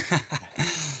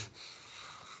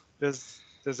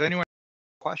 Does anyone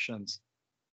have questions?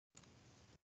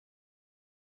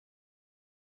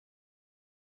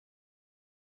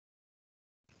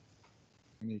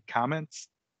 Any comments?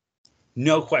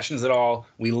 No questions at all.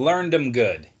 We learned them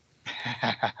good.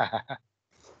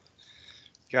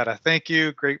 Gotta thank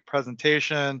you. Great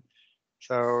presentation.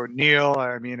 So Neil,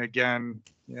 I mean, again,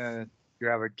 you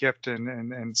have a gift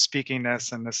in speaking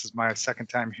this, and this is my second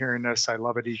time hearing this. I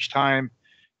love it each time.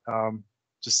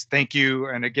 Just thank you.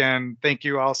 And again, thank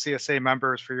you all CSA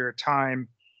members for your time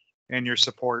and your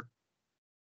support.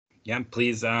 yeah,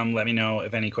 please let me know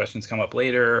if any questions come up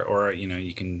later, or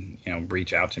you can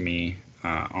reach out to me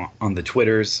on the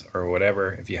Twitters or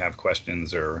whatever if you have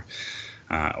questions or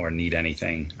need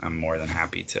anything. I'm more than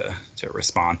happy to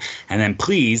respond. And then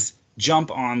please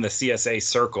jump on the CSA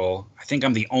Circle. I think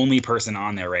I'm the only person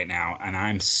on there right now, and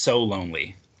I'm so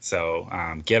lonely. So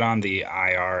get on the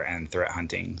IR and threat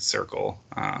hunting circle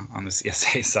on the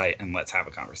CSA site, and let's have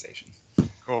a conversation.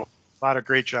 Cool. A lot of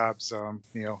great jobs, that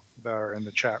are in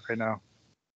the chat right now.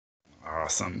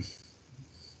 Awesome.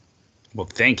 Well,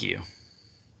 thank you.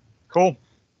 Cool.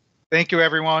 Thank you,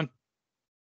 everyone.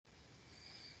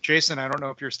 Jason, I don't know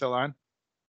if you're still on.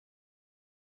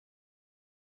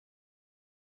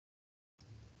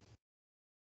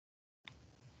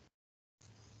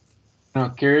 No,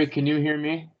 Gary, can you hear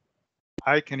me?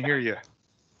 I can hear you.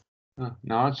 Oh,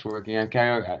 no, it's working.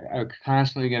 I'm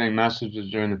constantly getting messages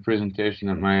during the presentation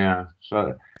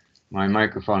that my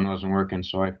microphone wasn't working,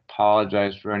 so I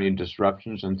apologize for any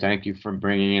disruptions, and thank you for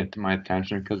bringing it to my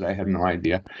attention because I had no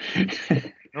idea.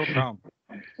 No problem.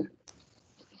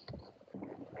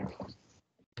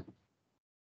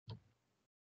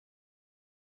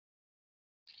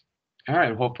 All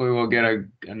right, hopefully we'll get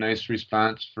a nice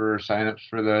response for signups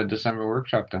for the December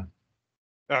workshop then.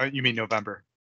 You mean November?